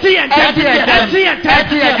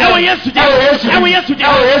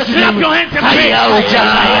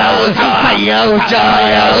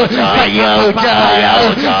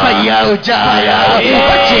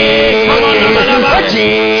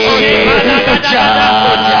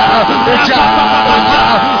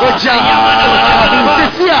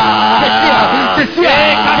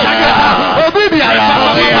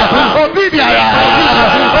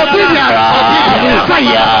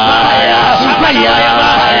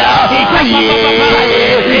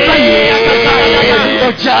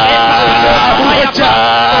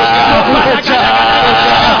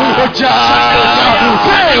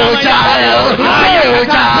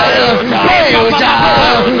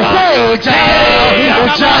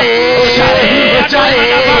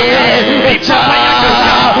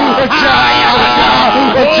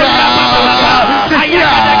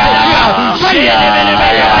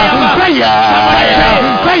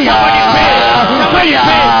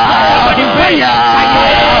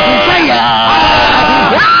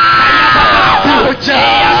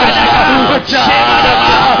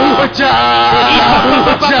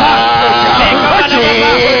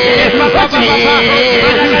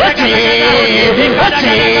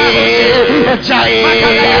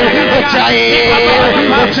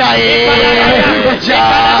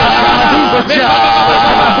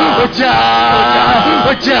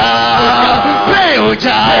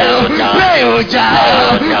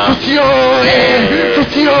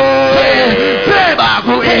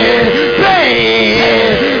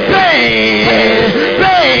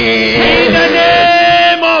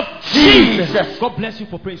 God bless you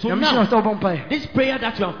for praying. So now, this prayer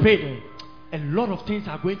that you have prayed, a lot of things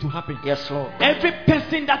are going to happen. Yes, Lord. Every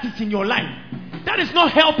person that is in your life that is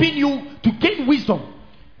not helping you to gain wisdom,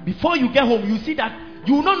 before you get home, you see that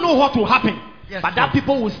you will not know what will happen. Yes, but that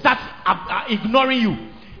people will start ignoring you.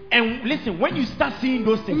 And listen, when you start seeing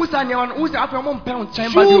those things, you don't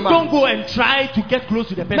go and try to get close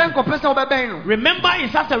to the person. Remember,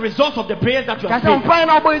 it's as a result of the prayers that you have prayed.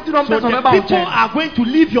 So the people are going to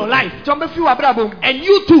live your life. And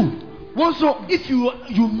you too. Also, if you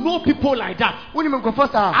know people like that,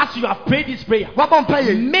 as you have prayed this prayer,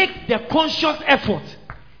 make the conscious effort.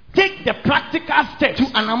 Take the practical steps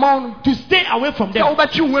to stay away from them.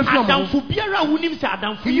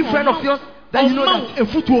 Any friend of yours that you know that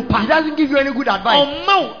he doesn't give you any good advice.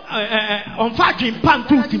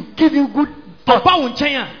 Give you good thoughts.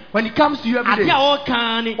 When it comes to you every day, all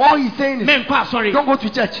he's saying is, don't go to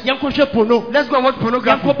church. Let's go and watch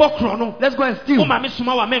pornography. Let's go and steal.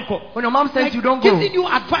 When your mom says you don't go, giving you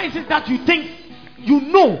advices that you think you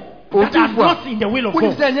know that are not in the will of God.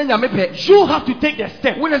 You have to take the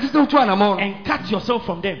step and cut yourself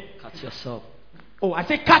from them. Cut yourself. Oh, I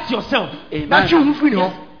say cut yourself. Amen.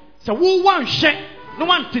 So who won't share? No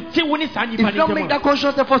one to tell when it's if you don't make that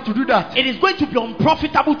conscious effort to do that, it is going to be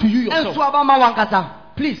unprofitable to you yourself.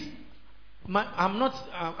 Please, I'm not.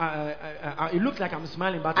 It looks like I'm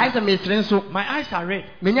smiling, but my eyes are red.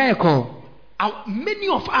 Many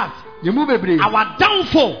of us, our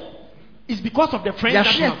downfall is because of the friends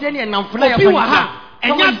that we have.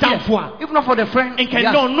 If not for the friend, you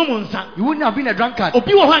wouldn't have been a drunkard.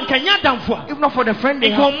 If not for the friend,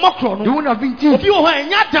 you wouldn't have been thief.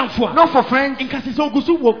 Not for friends, you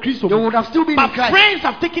would have still been in Christ. Friends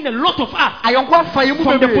have taken a lot of us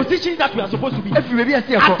from the position that we are supposed to be.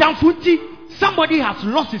 Somebody has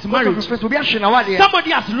lost his marriage.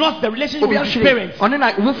 Somebody has lost the relationship with his parents. So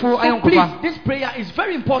please, this prayer is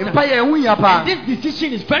very important. And this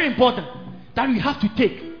decision is very important that we have to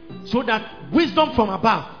take, so that wisdom from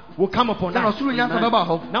above will come upon us.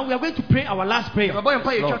 Now we are going to pray our last prayer. We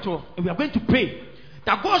are going to pray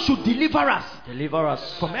that God should deliver us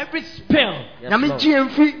from every spell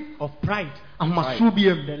of pride.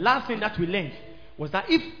 The last thing that we learned was that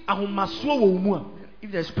if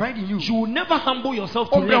there's pride in you, you will never humble yourself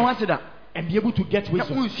to learn and be able to get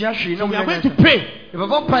wisdom. So we are going to pray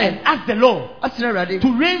and ask the Lord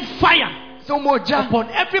to rain fire upon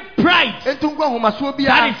every pride that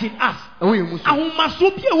is in us.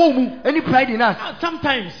 Any pride in us.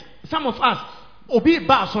 Sometimes, some of us, when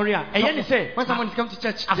someone comes to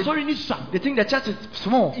church, they think the church is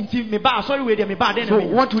small. So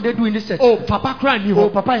what do they do in this church? Oh, Papa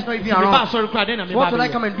is not even around. So what will I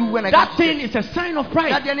come and do when I that thing is a sign of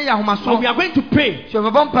pride. So we are going to pray that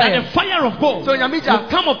the fire of God will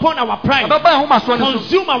come upon our pride,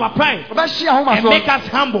 consume our pride, and make us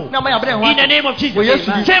humble. In the name of Jesus.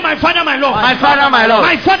 Say, my Father, my Lord. My Father, my Lord.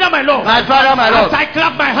 My Father, my Lord. My Father, my Lord. As I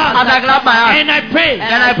clap my hands. And I pray.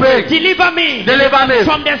 Deliver me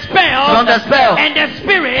from the spell and the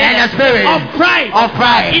spirit of pride.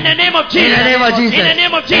 In the name of Jesus. In the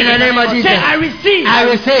name of Jesus. Say, I receive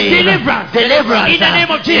deliverance. In the name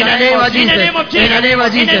of Jesus. In the name of Jesus. In the name of Jesus. In the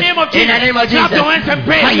name of Jesus. In the name of Jesus. Clap your hands and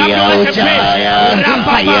pray. Clap your hands and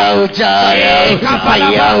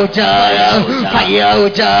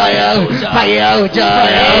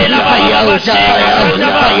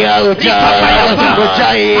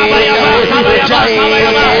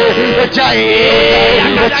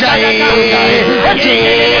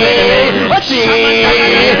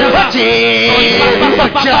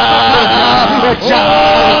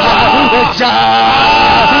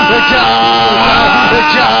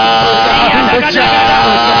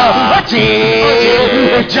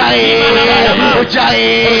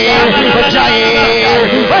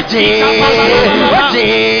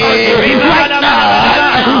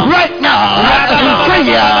right now,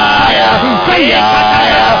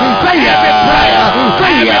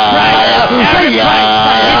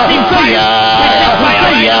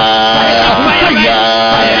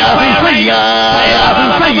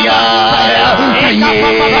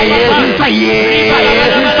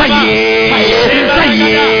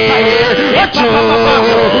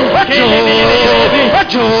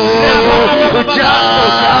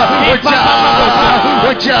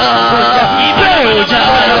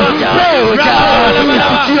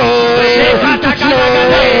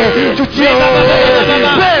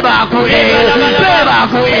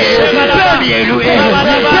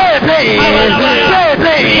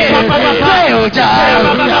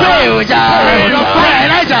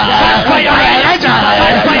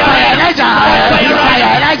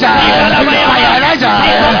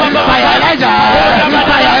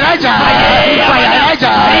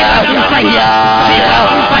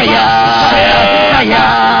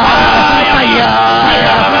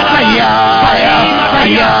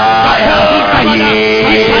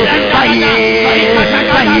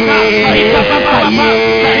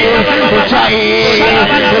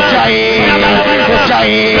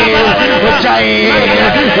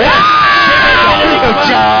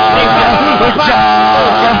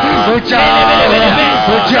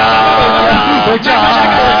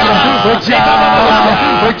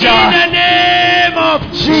 In the name of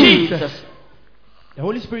Jesus. The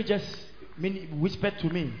Holy Spirit just whispered to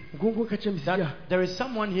me that there is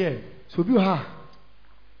someone here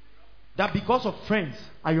that because of friends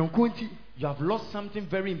you have lost something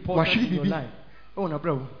very important in your life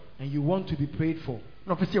and you want to be prayed for.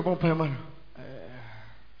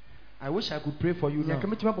 I wish I could pray for you now,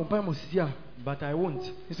 but I won't,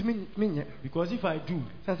 because if I do,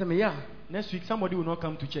 next week somebody will not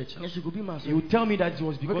come to church. He will tell me that it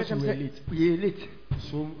was because you were late.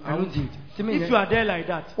 So I won't do it. If you are there like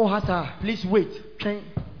that, please wait.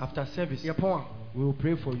 After service, we will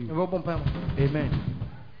pray for you. Amen.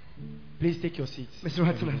 Please take your seats.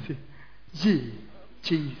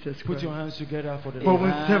 Jesus, put your hands together for the Lord.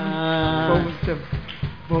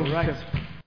 Right.